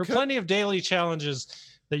 Well, there are plenty of daily challenges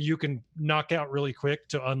that you can knock out really quick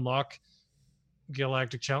to unlock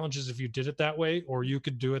galactic challenges if you did it that way, or you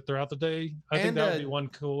could do it throughout the day. I think that would be one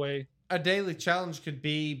cool way. A daily challenge could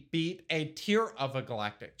be beat a tier of a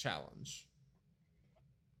galactic challenge.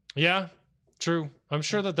 Yeah, true. I'm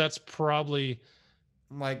sure that's probably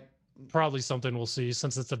something we'll see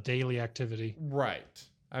since it's a daily activity. Right.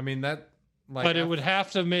 I mean that. But it would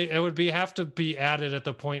have to be added at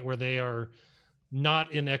the point where they are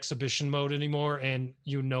not in exhibition mode anymore, and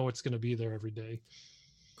it's going to be there every day.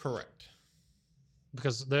 Correct.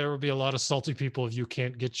 Because there will be a lot of salty people if you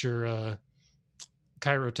can't get your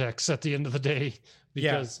Chirotex at the end of the day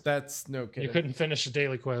because that's no kidding. You couldn't finish a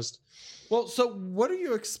daily quest. Well, so what are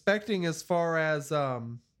you expecting as far as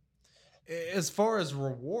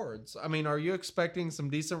rewards? I mean, are you expecting some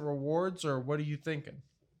decent rewards, or what are you thinking?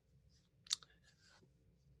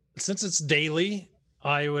 Since it's daily,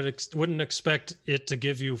 I wouldn't expect it to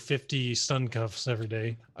give you 50 stun cuffs every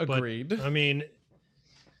day. Agreed. But, I mean,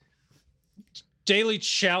 daily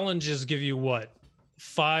challenges give you what?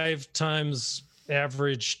 5 times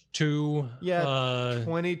average 2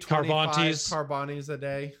 20 Carbantes a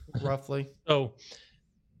day, roughly. So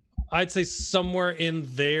I'd say somewhere in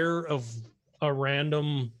there of a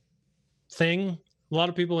random thing. A lot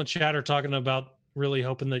of people in chat are talking about really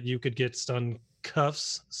hoping that you could get stun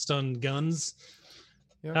cuffs, stun guns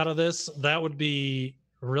out of this. That would be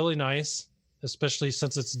really nice, especially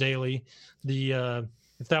since it's daily.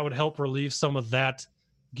 If that would help relieve some of that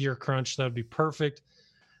gear crunch, that would be perfect.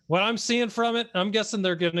 What I'm seeing from it, I'm guessing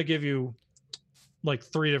they're going to give you like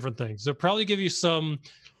 3 different things. They'll probably give you some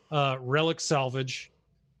relic salvage,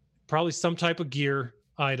 probably some type of gear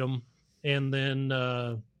item, and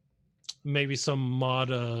then maybe some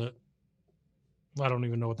mod. I don't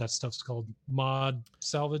even know what that stuff's called. Mod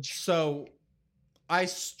salvage. So I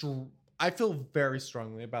feel very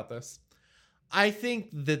strongly about this. I think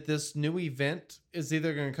that this new event is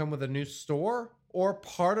either going to come with a new store, or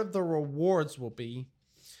part of the rewards will be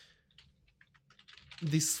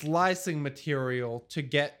the slicing material to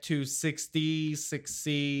get to 6D,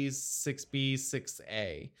 6C, 6B,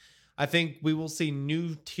 6A. I think we will see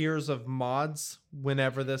new tiers of mods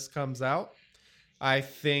whenever this comes out. I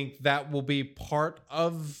think that will be part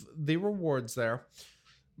of the rewards there.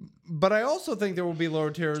 But I also think there will be lower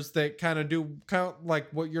tiers that kind of like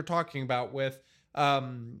what you're talking about with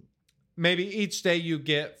maybe each day you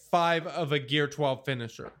get 5 of a Gear 12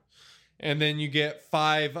 finisher. And then you get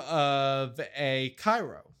 5 of a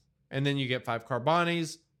Cairo. And then you get 5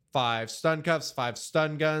 Carbanes, 5 stun cuffs, 5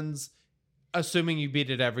 stun guns, assuming you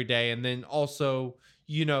beat it every day. And then also,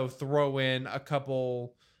 throw in a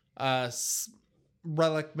couple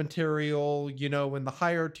relic material, in the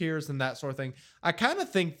higher tiers and that sort of thing. I kind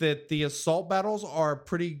of think that the assault battles are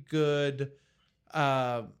pretty good.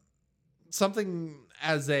 Something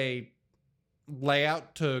as a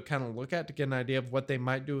layout to kind of look at to get an idea of what they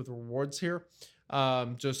might do with rewards here.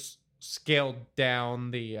 Just scaled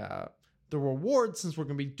down the rewards since we're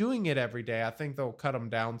going to be doing it every day. I think they'll cut them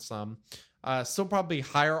down some. Still probably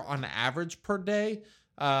higher on average per day,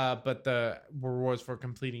 but the rewards for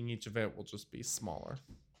completing each event will just be smaller.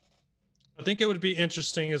 I think it would be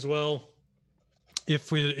interesting as well if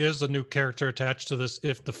there is a new character attached to this,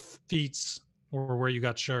 if the feats or where you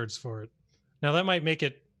got shards for it. Now that might make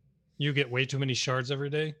it you get way too many shards every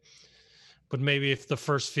day, but maybe if the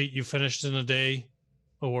first feat you finished in a day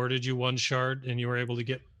awarded you 1 shard and you were able to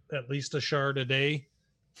get at least a shard a day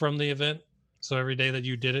from the event, so every day that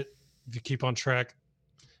you did it, if you keep on track,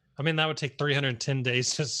 I mean that would take 310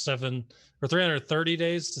 days to 7 or 330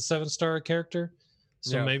 days to 7-star a character.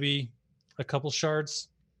 So maybe a couple shards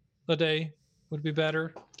a day would be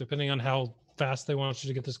better, depending on how fast they want you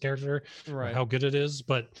to get this character, right? How good it is,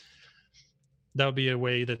 but that would be a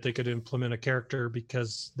way that they could implement a character,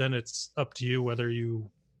 because then it's up to you whether you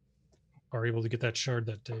are able to get that shard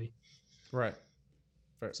that day. Right.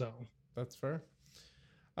 Fair. So that's fair.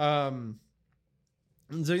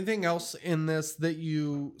 Is there anything else in this that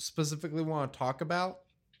you specifically want to talk about?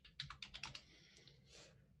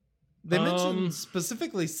 They mentioned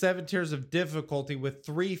specifically 7 tiers of difficulty with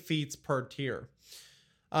 3 feats per tier.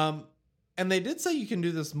 And they did say you can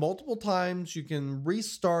do this multiple times. You can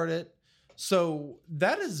restart it. So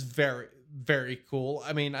that is very, very cool.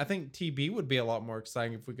 I mean, I think TB would be a lot more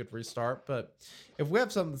exciting if we could restart. But if we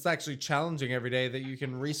have something that's actually challenging every day that you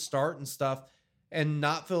can restart and stuff and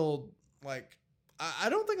not feel like... I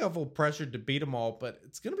don't think I'll feel pressured to beat them all, but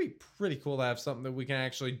it's going to be pretty cool to have something that we can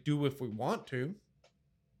actually do if we want to.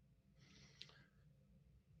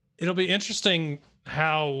 It'll be interesting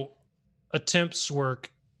how attempts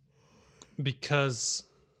work because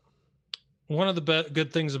one of the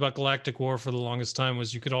good things about Galactic War for the longest time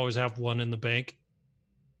was you could always have one in the bank.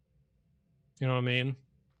 You know what I mean?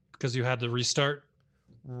 Because you had to restart.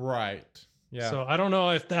 Right. Yeah. So I don't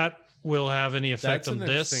know if that will have any effect That's on an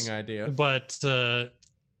this. interesting idea. But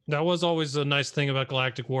that was always a nice thing about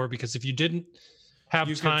Galactic War, because if you didn't have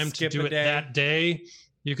You could time to skip do a it day. that day,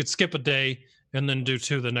 you could skip a day and then do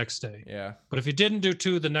 2 the next day. Yeah. But if you didn't do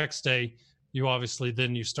 2 the next day, you obviously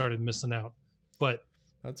then you started missing out. But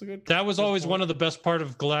That's a good. that was good always point. one of the best part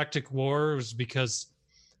of Galactic War, was because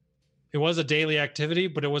it was a daily activity,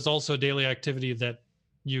 but it was also a daily activity that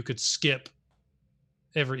you could skip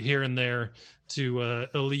every here and there to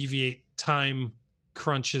alleviate time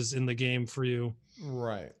crunches in the game for you.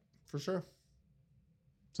 Right. For sure.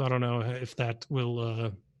 So I don't know if that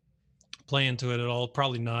will play into it at all.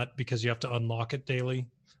 Probably not, because you have to unlock it daily.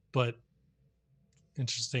 But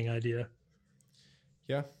interesting idea.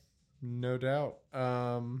 Yeah. No doubt.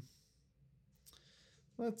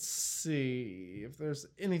 Let's see if there's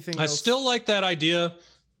anything I else. still like that idea.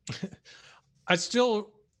 I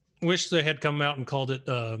still wish they had come out and called it,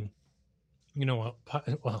 you know what?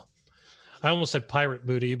 Well, I almost said pirate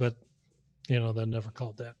booty, but you know, they never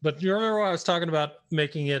called that. But you remember what I was talking about,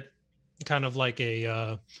 making it kind of like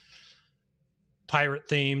a pirate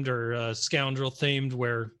themed or scoundrel themed,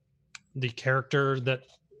 where the character that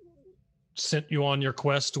sent you on your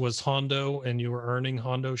quest was Hondo, and you were earning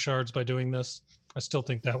Hondo shards by doing this. I still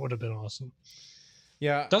think that would have been awesome.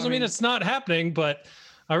 Yeah. Doesn't mean it's not happening, but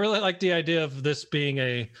I really like the idea of this being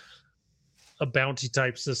a bounty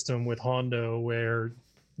type system with Hondo, where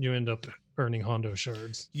you end up earning Hondo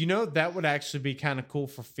shards. You know, that would actually be kind of cool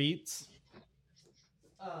for feats.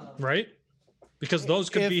 Right? Because those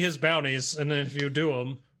could If- be his bounties, and then if you do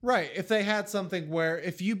them, Right. If they had something where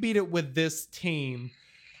if you beat it with this team,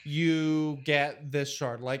 you get this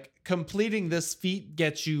shard. Like completing this feat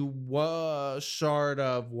gets you one shard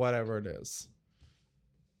of whatever it is.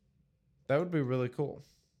 That would be really cool.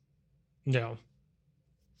 yeah.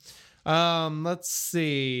 Let's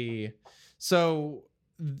see. So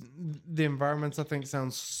the environments, I think,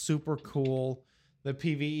 sounds super cool. The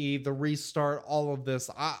PvE, the restart, all of this.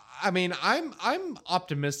 I mean, I'm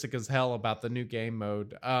optimistic as hell about the new game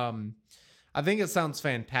mode. I think it sounds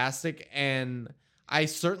fantastic, and I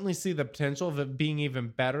certainly see the potential of it being even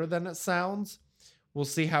better than it sounds. We'll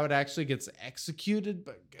see how it actually gets executed,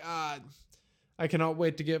 but God, I cannot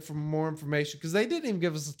wait to get more information, because they didn't even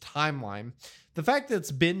give us a timeline. The fact that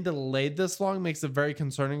it's been delayed this long makes it very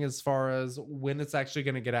concerning as far as when it's actually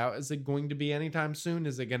going to get out. Is it going to be anytime soon?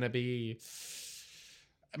 Is it going to be,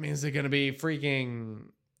 is it going to be freaking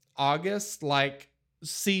August, like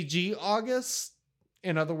CG August?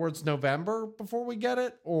 In other words, November before we get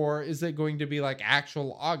it? Or is it going to be like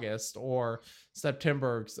actual August or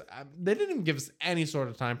September? They didn't even give us any sort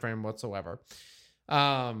of time frame whatsoever.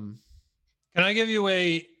 Can I give you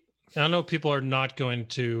I know people are not going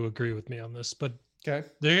to agree with me on this, but Okay.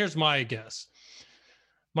 here's my guess.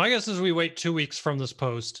 My guess is we wait 2 weeks from this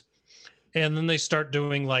post, and then they start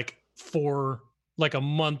doing like a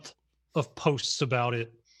month of posts about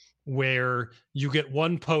it, where you get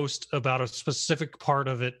one post about a specific part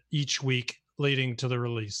of it each week leading to the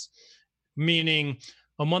release. Meaning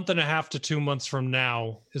a month and a half to 2 months from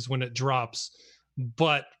now is when it drops,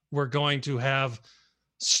 but we're going to have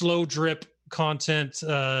slow drip content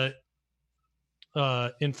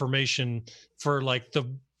information for like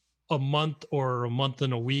a month or a month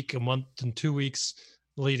and a week, a month and 2 weeks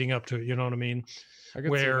leading up to it. You know what I mean? I could see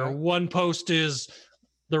Where that. one post is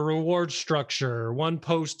the reward structure, one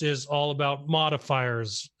post is all about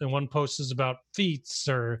modifiers, and one post is about feats,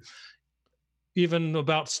 or even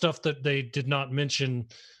about stuff that they did not mention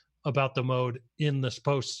about the mode in this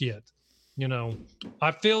post yet. You know,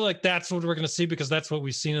 I feel like that's what we're going to see, because that's what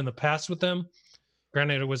we've seen in the past with them.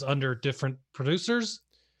 Granted, it was under different producers,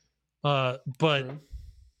 but True.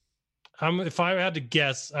 if I had to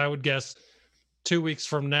guess, I would guess 2 weeks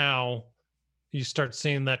from now, you start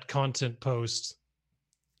seeing that content post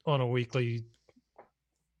on a weekly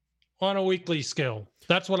scale.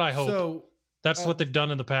 That's what I hope. So That's what they've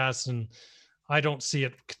done in the past, and I don't see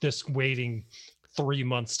it this waiting 3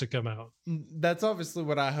 months to come out. that's obviously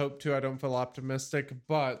what I hope too. I don't feel optimistic,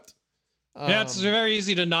 but Yeah, it's very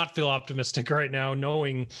easy to not feel optimistic right now,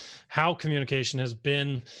 knowing how communication has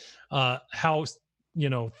been, how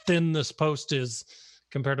thin this post is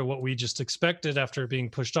compared to what we just expected after being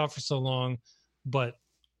pushed off for so long. But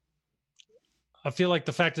I feel like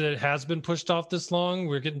the fact that it has been pushed off this long,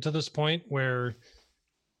 we're getting to this point where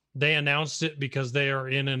they announced it because they are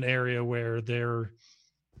in an area where they're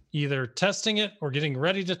either testing it or getting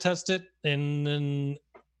ready to test it, and then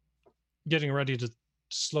getting ready to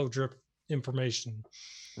slow drip information.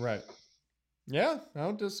 Right. Yeah, I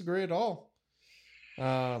don't disagree at all.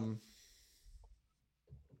 Yeah.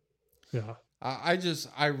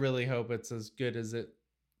 I really hope it's as good as it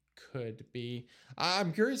could be.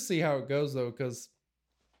 I'm curious to see how it goes though, because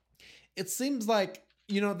it seems like,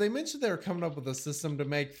 they mentioned they were coming up with a system to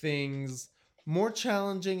make things more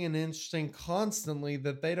challenging and interesting constantly,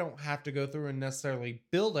 that they don't have to go through and necessarily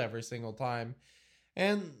build every single time.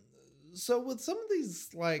 And so with some of these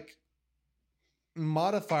like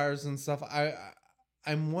modifiers and stuff,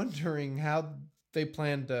 I'm wondering how they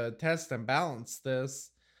plan to test and balance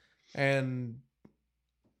this, and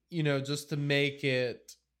just to make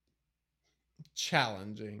it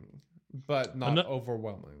challenging but not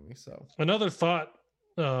overwhelmingly so. Another thought,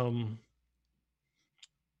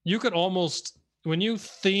 you could almost, when you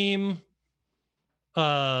theme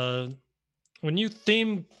Grand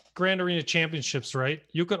Arena Championships, right,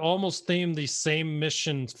 you could almost theme the same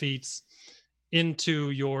mission feats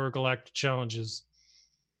into your Galactic Challenges.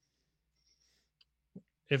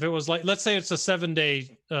 If it was like, let's say it's a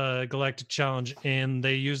 7-day Galactic Challenge, and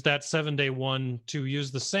they use that 7-day one to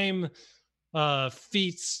use the same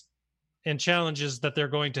feats and challenges that they're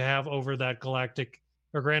going to have over that Galactic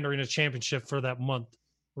or Grand Arena Championship for that month,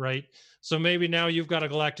 right? So maybe now you've got a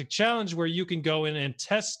Galactic Challenge where you can go in and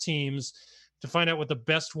test teams to find out what the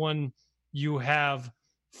best one you have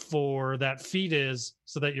for that feat is,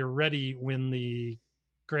 so that you're ready when the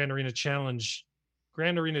Grand Arena Championship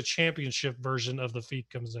version of the feat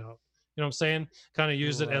comes out. You know what I'm saying? Kind of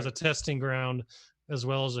use it as a testing ground as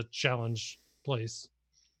well as a challenge place.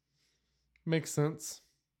 Makes sense.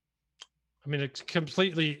 I mean, it's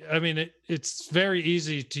completely, it's very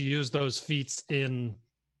easy to use those feats in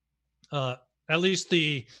at least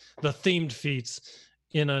the themed feats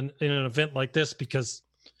in an event like this, because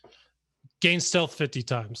gain stealth 50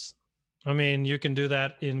 times. I mean, you can do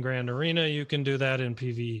that in Grand Arena, you can do that in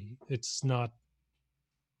PvE. It's not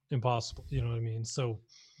impossible, you know what I mean? So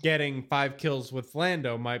getting 5 kills with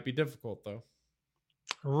Lando might be difficult though.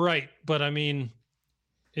 Right, but I mean,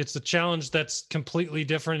 it's a challenge that's completely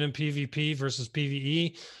different in PvP versus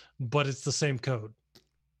PvE, but it's the same code.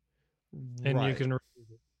 And you can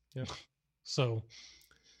yeah. So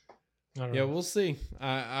I don't yeah, know. We'll see.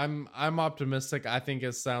 I'm optimistic. I think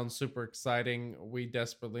it sounds super exciting. We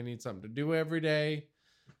desperately need something to do every day.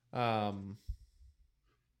 Well,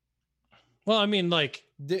 I mean, like,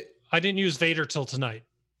 I didn't use Vader till tonight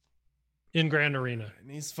in Grand Arena. And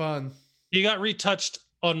he's fun. He got retouched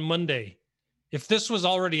on Monday. If this was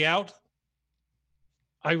already out,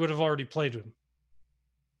 I would have already played him.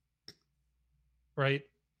 Right?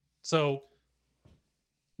 So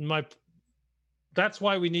that's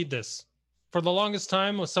why we need this. For the longest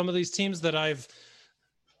time with some of these teams that I've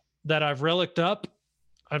relicked up,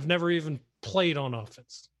 I've never even played on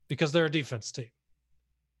offense because they're a defense team.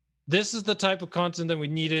 This is the type of content that we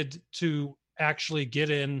needed to actually get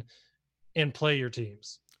in and play your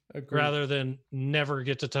teams. Agreed. Rather than never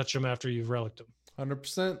get to touch them after you've relicked them.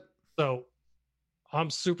 100%. So I'm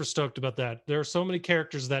super stoked about that. There are so many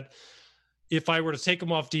characters that if I were to take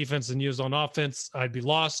them off defense and use on offense, I'd be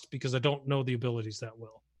lost because I don't know the abilities that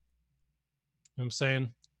well. You know what I'm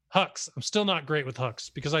saying? Hux. I'm still not great with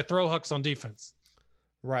Hux because I throw Hux on defense.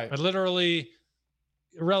 Right. I literally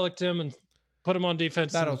relicked him and put him on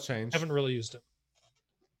defense. That'll change. Haven't really used him.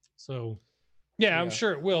 So yeah, I'm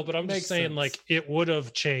sure it will, but I'm just saying, like, it would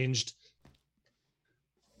have changed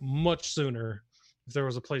much sooner if there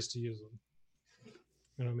was a place to use them.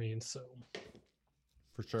 You know what I mean? So,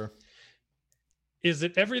 for sure. Is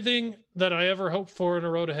it everything that I ever hoped for in a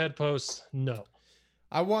Road Ahead post? No.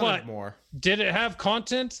 I wanted more. Did it have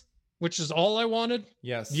content, which is all I wanted?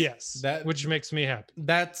 Yes. Yes. Which makes me happy.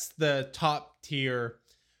 That's the top tier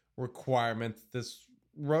requirement this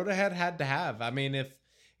Road Ahead had to have. I mean,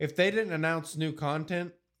 if they didn't announce new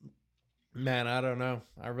content, man, I don't know.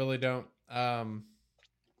 I really don't. It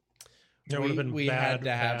would have been had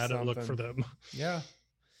to have something. Look for them. Yeah.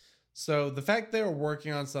 So the fact they were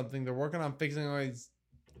working on something, they're working on fixing all these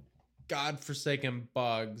godforsaken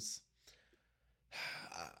bugs.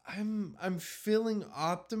 I'm feeling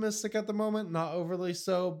optimistic at the moment, not overly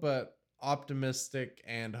so, but optimistic,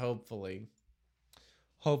 and hopefully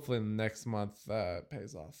the next month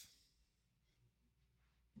pays off.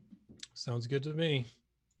 Sounds good to me.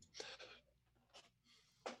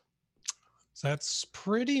 That's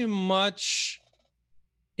pretty much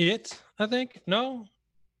it, I think. No,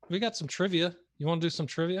 we got some trivia. You want to do some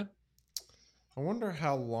trivia? I wonder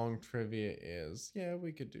how long trivia is. Yeah,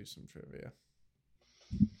 we could do some trivia.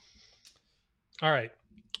 All right.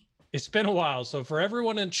 It's been a while. So for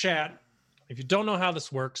everyone in chat, if you don't know how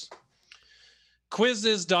this works,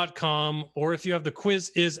 quizizz.com, or if you have the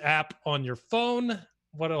Quiz app on your phone,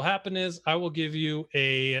 what'll happen is I will give you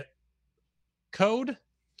a code.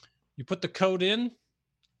 You put the code in,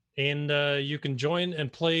 and you can join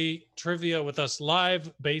and play trivia with us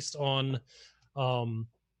live based on the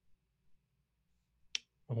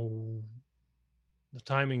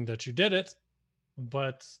timing that you did it.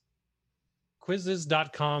 But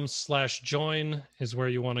quizizz.com/join is where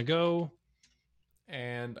you want to go.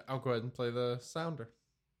 And I'll go ahead and play the sounder.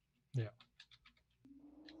 Yeah.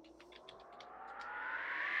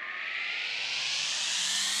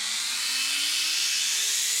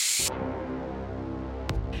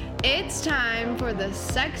 It's time for the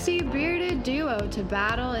sexy bearded duo to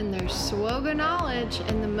battle in their SWOGA knowledge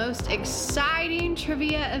in the most exciting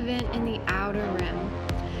trivia event in the Outer Rim.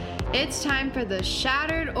 It's time for the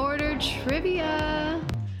Shattered Order Trivia.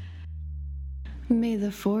 May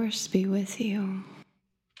the Force be with you.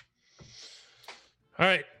 All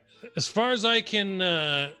right. As far as I can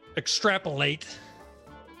extrapolate,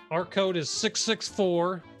 our code is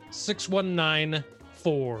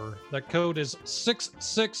 664-6194. That code is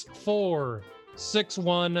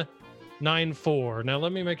 664-6194. Now,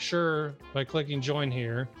 let me make sure by clicking join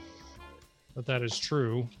here that is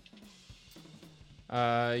true.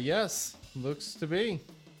 Yes, looks to be.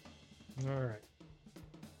 All right.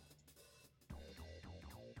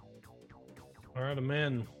 All right, I'm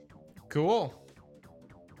in. Cool.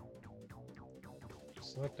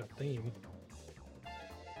 Select a theme.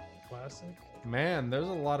 Classic. Man, there's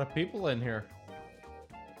a lot of people in here.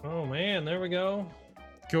 Oh man, there we go.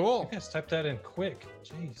 Cool. You guys typed that in quick.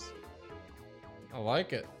 Jeez. I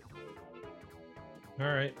like it. All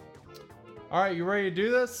right. All right, you ready to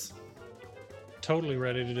do this? Totally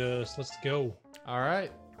ready to do this. Let's go. All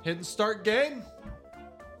right. Hit and start game.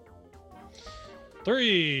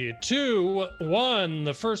 3, 2, 1.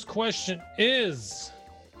 The first question is,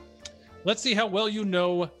 let's see how well you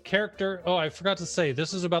know character. Oh, I forgot to say,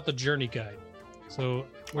 this is about the journey guide. So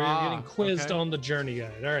we're getting quizzed okay. on the journey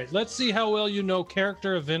guide. All right, let's see how well you know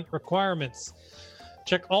character event requirements.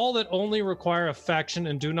 Check all that only require a faction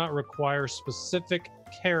and do not require specific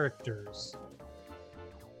characters.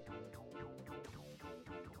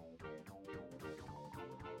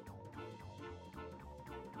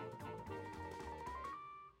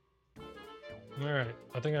 All right,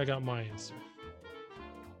 I think I got my answer.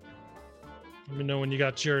 Let me know when you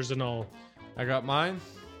got yours and all. I got mine.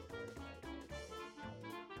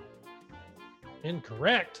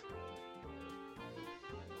 Incorrect.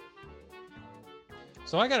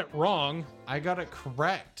 So I got it wrong. I got it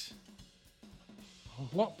correct.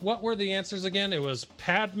 What were the answers again? It was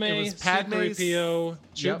Padme, It was Padme, C-3PO,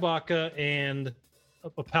 yep. Chewbacca, and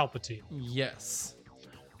a Palpatine. Yes.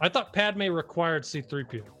 I thought Padme required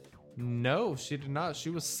C-3PO. No, she did not. She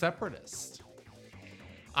was separatist.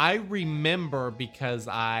 I remember because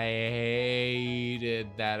I hated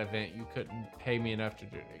that event. You couldn't pay me enough to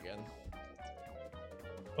do it again.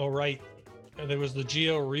 Oh, right. And there was the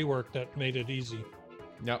Geo rework that made it easy.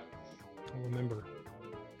 Yep. I remember.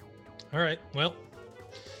 All right. Well,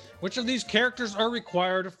 which of these characters are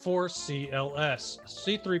required for CLS?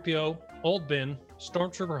 C-3PO, Old Ben,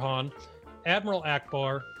 Stormtrooper Han, Admiral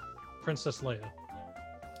Akbar, Princess Leia.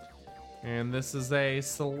 And this is a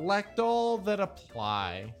select all that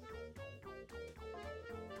apply.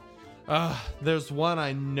 There's one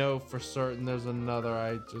I know for certain. There's another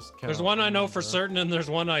I just can't. There's one I know for certain, and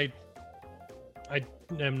there's one I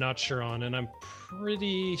am not sure on, and I'm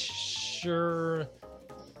pretty sure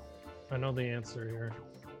I know the answer here.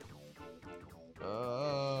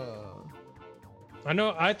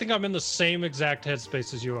 I think I'm in the same exact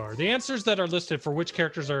headspace as you are. The answers that are listed for which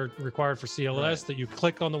characters are required for CLS that you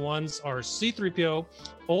click on the ones are C-3PO,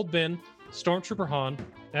 Old Ben, Stormtrooper Han,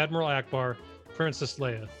 Admiral Akbar, Princess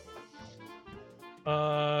Leia.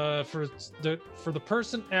 For the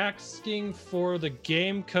person asking for the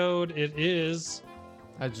game code, it is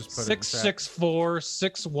I just put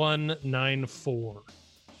 664-6194.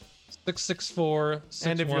 664-6194.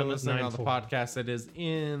 And if you're listening on the podcast, it is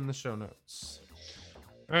in the show notes.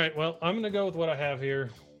 All right, well, I'm going to go with what I have here.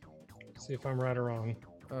 See if I'm right or wrong.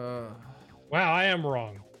 Wow, I am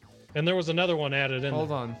wrong. And there was another one added in.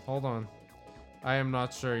 Hold on. I am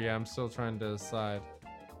not sure. Yeah, I'm still trying to decide.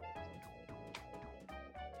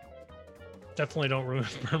 Definitely don't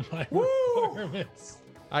remember my requirements.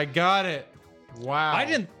 I got it. Wow. I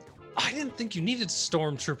didn't think you needed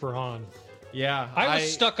Stormtrooper Han. Yeah. I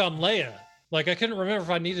was stuck on Leia. Like, I couldn't remember if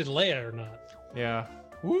I needed Leia or not. Yeah.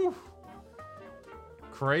 Woo.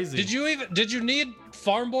 Crazy. Did you need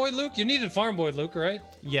Farm Boy Luke? You needed Farm Boy Luke, right?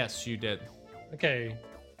 Yes, you did. Okay.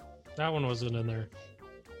 That one wasn't in there.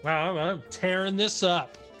 Wow, I'm tearing this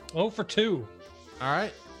up. 0 for 2. All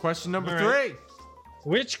right. Question number All right. 3.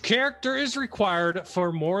 Which character is required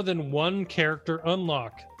for more than one character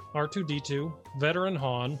unlock? R2-D2, Veteran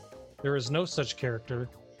Han, There is no such character,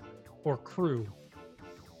 or crew.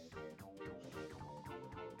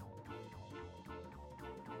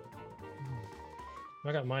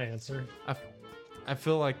 I got my answer. I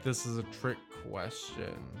feel like this is a trick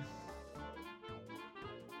question.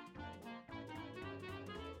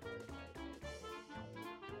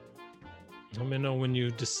 Let me know when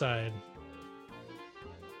you decide.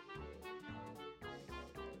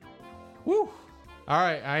 Woo! All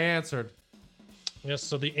right, I answered. Yes,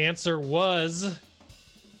 so the answer was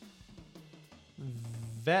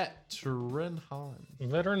Veteran Han.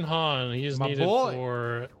 Veteran Han. He is My needed boy.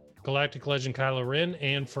 for Galactic Legend Kylo Ren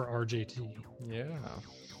and for RJT. Yeah.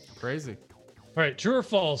 Crazy. All right, true or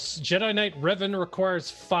false? Jedi Knight Revan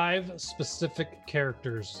requires 5 specific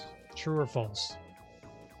characters. True or false?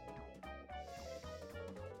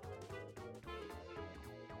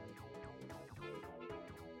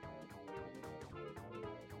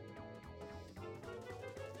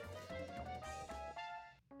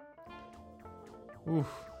 Oof.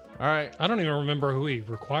 All right. I don't even remember who he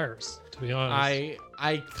requires, to be honest.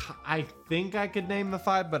 I think I could name the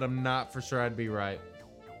 5, but I'm not for sure I'd be right.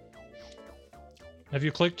 Have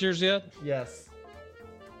you clicked yours yet? Yes.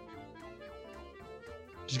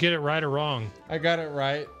 Did you get it right or wrong? I got it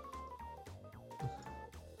right.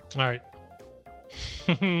 All right.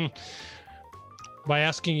 By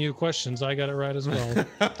asking you questions, I got it right as well.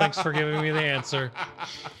 Thanks for giving me the answer.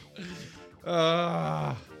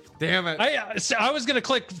 Damn it. I was going to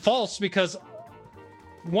click false because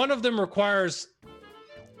one of them requires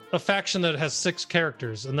a faction that has 6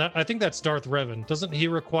 characters, and I think that's Darth Revan. Doesn't he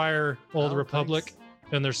require Old Republic? Thanks.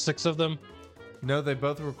 And there's 6 of them. No, they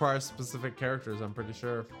both require specific characters, I'm pretty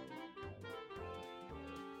sure.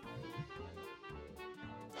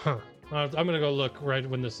 Huh. I'm going to go look right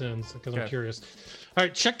when this ends because I'm Okay. curious. All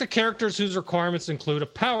right, check the characters whose requirements include a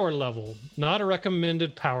power level. Not a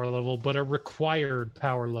recommended power level, but a required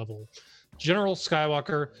power level. General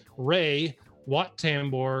Skywalker, Rey, Wat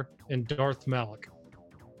Tambor, and Darth Malak.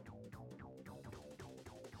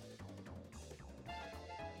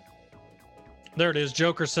 There it is.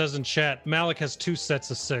 Joker says in chat, Malak has 2 sets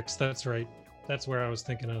of 6. That's right. That's where I was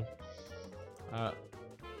thinking of.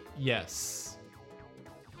 Yes.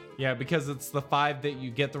 Yeah, because it's the 5 that you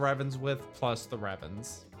get the Revans with plus the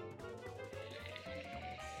Revans.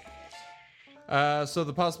 So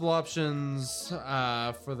the possible options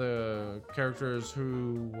for the characters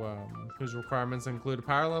whose requirements include a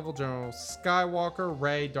power level: General Skywalker,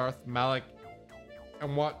 Rey, Darth Malak,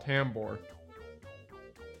 and Wat Tambor.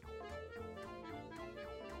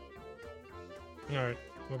 All right,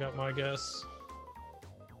 we got my guess.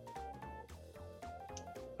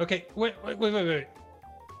 Okay, wait.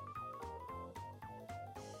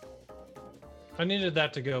 I needed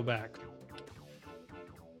that to go back.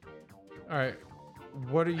 All right,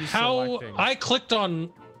 what are you How selecting? I clicked on?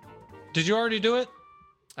 Did you already do it?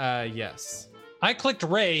 Yes, I clicked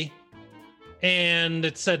Rey, and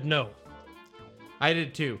it said no. I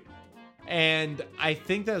did too, and I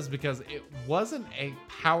think that was because it wasn't a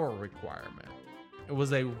power requirement. It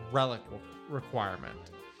was a relic requirement,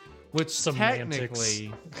 which Semantics.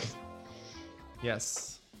 technically,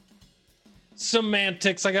 yes,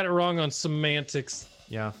 Semantics. I got it wrong on semantics.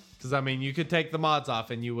 yeah, because I mean, you could take the mods off,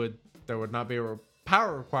 and there would not be a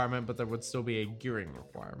power requirement, but there would still be a gearing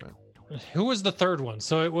requirement. Who was the third one?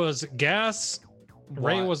 So it was Gas.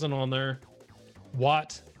 Rey Watt. wasn't on there.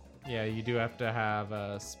 Watt. Yeah, you do have to have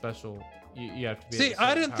a special. You have to be. See, at a I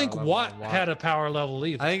certain didn't think power level Watt on had a power level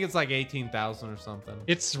either. I think it's like 18,000 or something.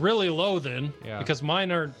 It's really low then, Yeah. because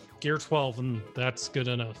mine are gear 12, and that's good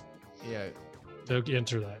enough Yeah. to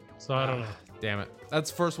enter that. So I don't know. Damn it. That's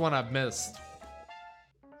the first one I've missed.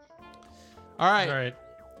 All right. All right.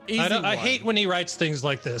 Easy I one. hate when he writes things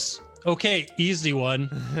like this. Okay, easy one.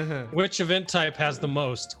 Which event type has the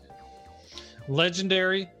most?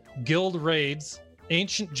 Legendary, Guild Raids,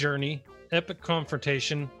 Ancient Journey, Epic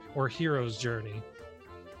Confrontation, or Hero's Journey?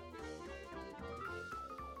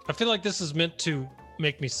 I feel like this is meant to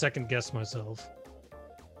make me second guess myself.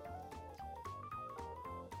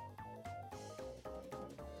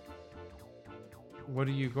 What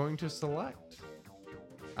are you going to select?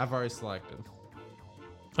 I've already selected.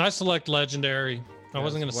 I select Legendary. I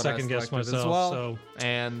wasn't going to That's what I second guess selected myself. as well, So,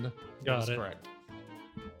 and Got that's it. correct.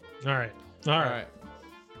 all right. All right.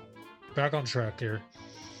 Back on track here.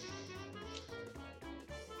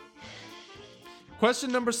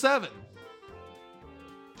 Question number 7.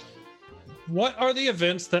 What are the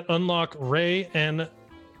events that unlock Rey and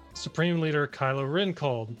Supreme Leader Kylo Ren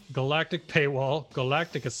called? Galactic Paywall,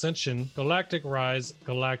 Galactic Ascension, Galactic Rise,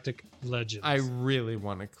 Galactic Legends. I really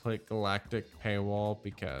want to click Galactic Paywall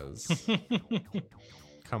because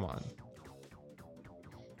come on.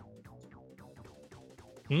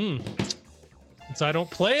 Since I don't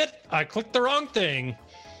play it, I clicked the wrong thing.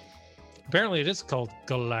 Apparently it is called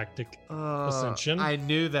Galactic Ascension. I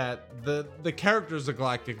knew that. The characters of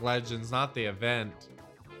Galactic Legends, not the event.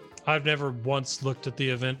 I've never once looked at the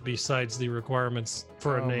event besides the requirements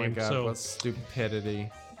for a name. Oh my god, so what stupidity.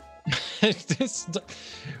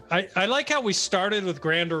 I like how we started with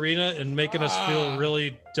Grand Arena and making us feel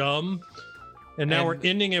really dumb. And now we're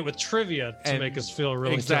ending it with trivia to make us feel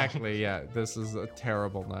really dumb. Exactly, yeah. This is a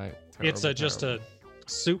terrible night. It's just a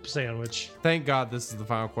soup sandwich. Thank God this is the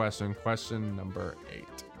final question. Question number 8.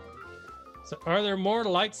 So are there more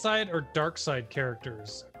light side or dark side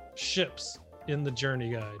characters, ships in the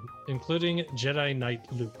Journey Guide, including Jedi Knight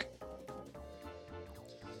Luke?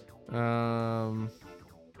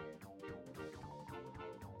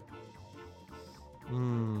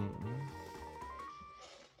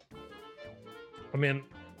 I mean,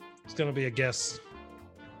 it's gonna be a guess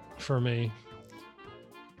for me.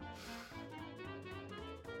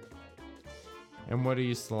 And what are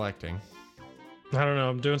you selecting? I don't know.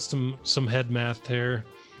 I'm doing some head math here.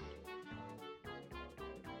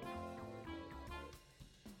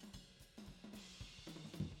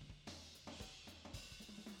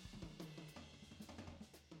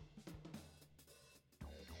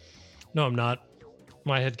 No, I'm not.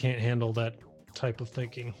 My head can't handle that type of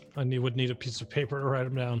thinking. Would need a piece of paper to write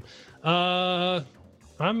them down.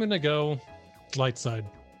 I'm gonna go light side.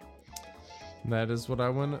 That is what I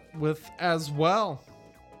went with as well.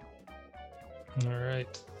 All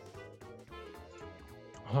right.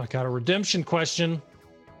 Oh, I got a redemption question.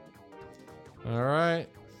 All right.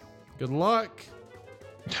 Good luck.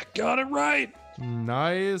 I got it right.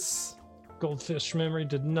 Nice. Goldfish memory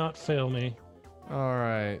did not fail me. All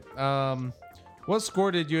right. What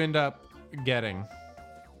score did you end up getting?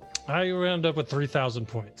 I wound up with 3,000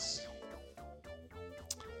 points.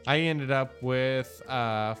 I ended up with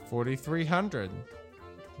 4,300.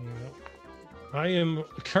 I am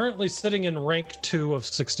currently sitting in rank 2 of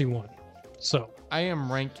 61. So I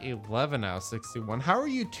am rank 11 out of 61. How are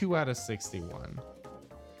you 2 out of 61?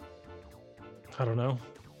 I don't know.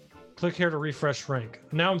 Click here to refresh rank.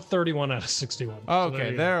 Now I'm 31 out of 61.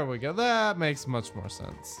 Okay, So there we go. That makes much more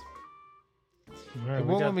sense. All right, It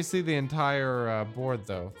won't let me see the entire board,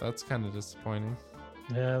 though. That's kind of disappointing.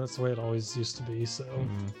 Yeah, that's the way it always used to be. So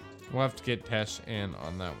We'll have to get Tesh in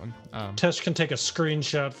on that one. Tesh can take a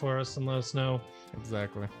screenshot for us and let us know.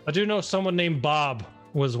 Exactly. I do know someone named Bob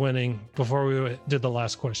was winning before we did the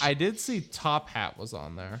last question. I did see Top Hat was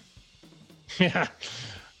on there. Yeah,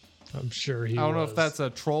 I'm sure he I don't know if was. that's a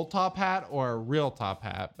troll top hat or a real top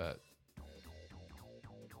hat, but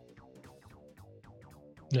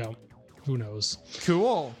Yeah, who knows?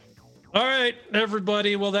 cool. All right,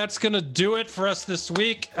 everybody. Well, that's going to do it for us this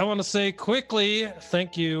week. I want to say quickly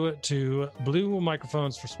thank you to Blue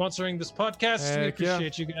Microphones for sponsoring this podcast. We Heck yeah.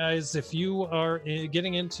 appreciate you guys. If you are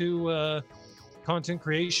getting into content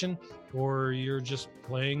creation or you're just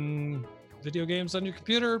playing video games on your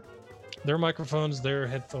computer, their microphones, their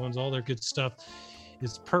headphones, all their good stuff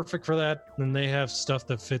is perfect for that. And they have stuff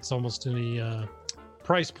that fits almost any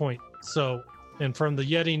price point. So, and from the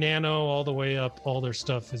Yeti Nano all the way up, all their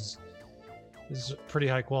stuff is pretty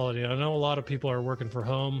high quality. I know a lot of people are working from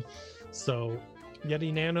home, so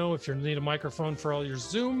Yeti Nano, if you need a microphone for all your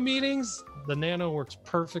Zoom meetings, the Nano works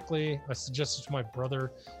perfectly. I suggest it to my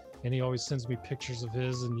brother, and he always sends me pictures of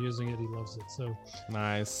his and using it. He loves it. So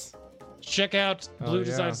Nice. check out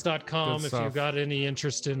bluedesigns.com Good if stuff. you've got any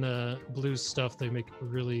interest in blue stuff. They make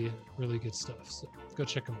really, really good stuff. So go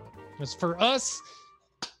check them out. As for us,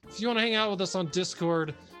 if you want to hang out with us on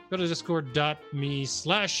Discord, go to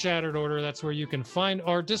discord.me/shattered order. That's where you can find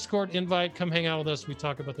our Discord invite. Come hang out with us. We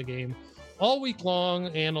talk about the game all week long,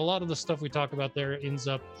 and a lot of the stuff we talk about there ends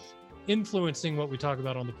up influencing what we talk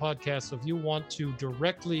about on the podcast. So if you want to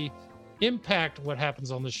directly impact what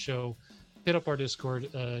happens on this show, hit up our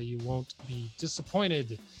Discord. You won't be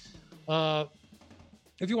disappointed. If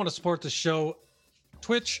you want to support the show,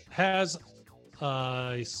 Twitch has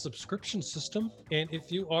a subscription system, and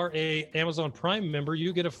if you are a Amazon Prime member,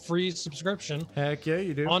 you get a free subscription Heck yeah,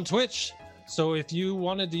 you do. on Twitch. So if you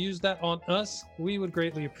wanted to use that on us, we would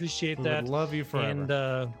greatly appreciate We that. would love you forever. And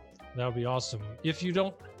that would be awesome. If you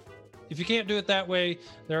can't do it that way,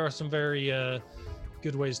 there are some very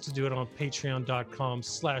good ways to do it on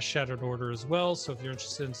patreon.com/shattered order as well. So if you're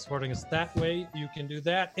interested in supporting us that way, you can do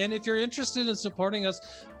that. And if you're interested in supporting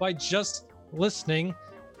us by just listening,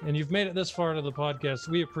 and you've made it this far into the podcast,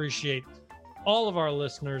 we appreciate all of our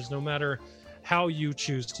listeners, no matter how you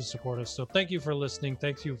choose to support us. So thank you for listening.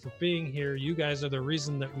 Thank you for being here. You guys are the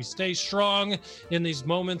reason that we stay strong in these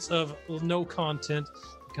moments of no content,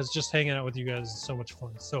 because just hanging out with you guys is so much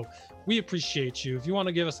fun. So we appreciate you. If you want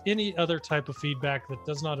to give us any other type of feedback that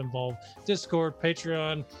does not involve Discord,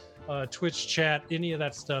 Patreon, Twitch chat, any of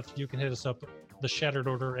that stuff, you can hit us up,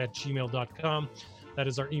 theshatteredorder@gmail.com. That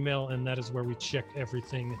is our email, and that is where we check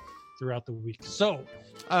everything throughout the week. So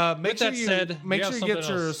make sure you get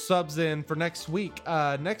your else. subs in for next week.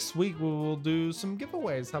 Next week we will do some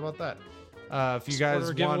giveaways. How about that? If you guys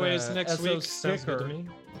want giveaways next SO week, sounds good to sticker, me.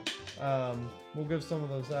 we'll give some of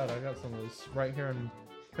those out. I got some of those right here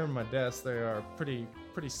on my desk. They are pretty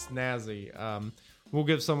snazzy. We'll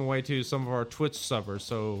give some away to some of our Twitch subbers.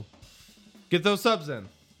 So get those subs in.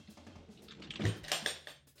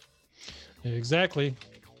 Exactly.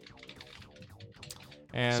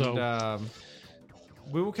 And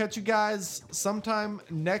we will catch you guys sometime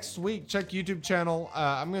next week. Check YouTube channel.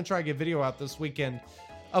 I'm going to try to get video out this weekend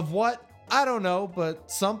of what? I don't know, but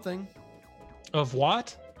something. Of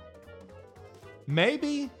what?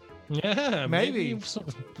 Maybe. Yeah, Maybe.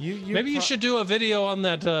 Maybe you should do a video on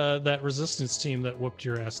that resistance team that whooped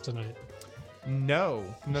your ass tonight. No.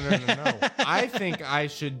 I think I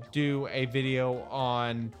should do a video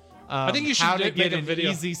on I think you should how to make get a an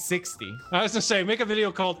video. easy 60. I was gonna say, make a video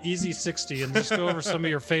called Easy 60 and just go over some of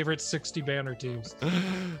your favorite 60 banner teams.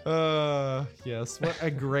 Yes, what a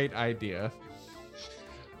great idea.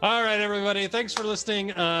 All right, everybody, thanks for listening.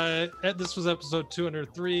 This was episode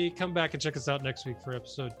 203. Come back and check us out next week for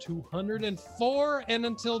episode 204. And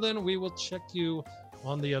until then, we will check you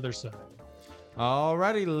on the other side.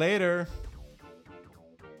 Alrighty, later.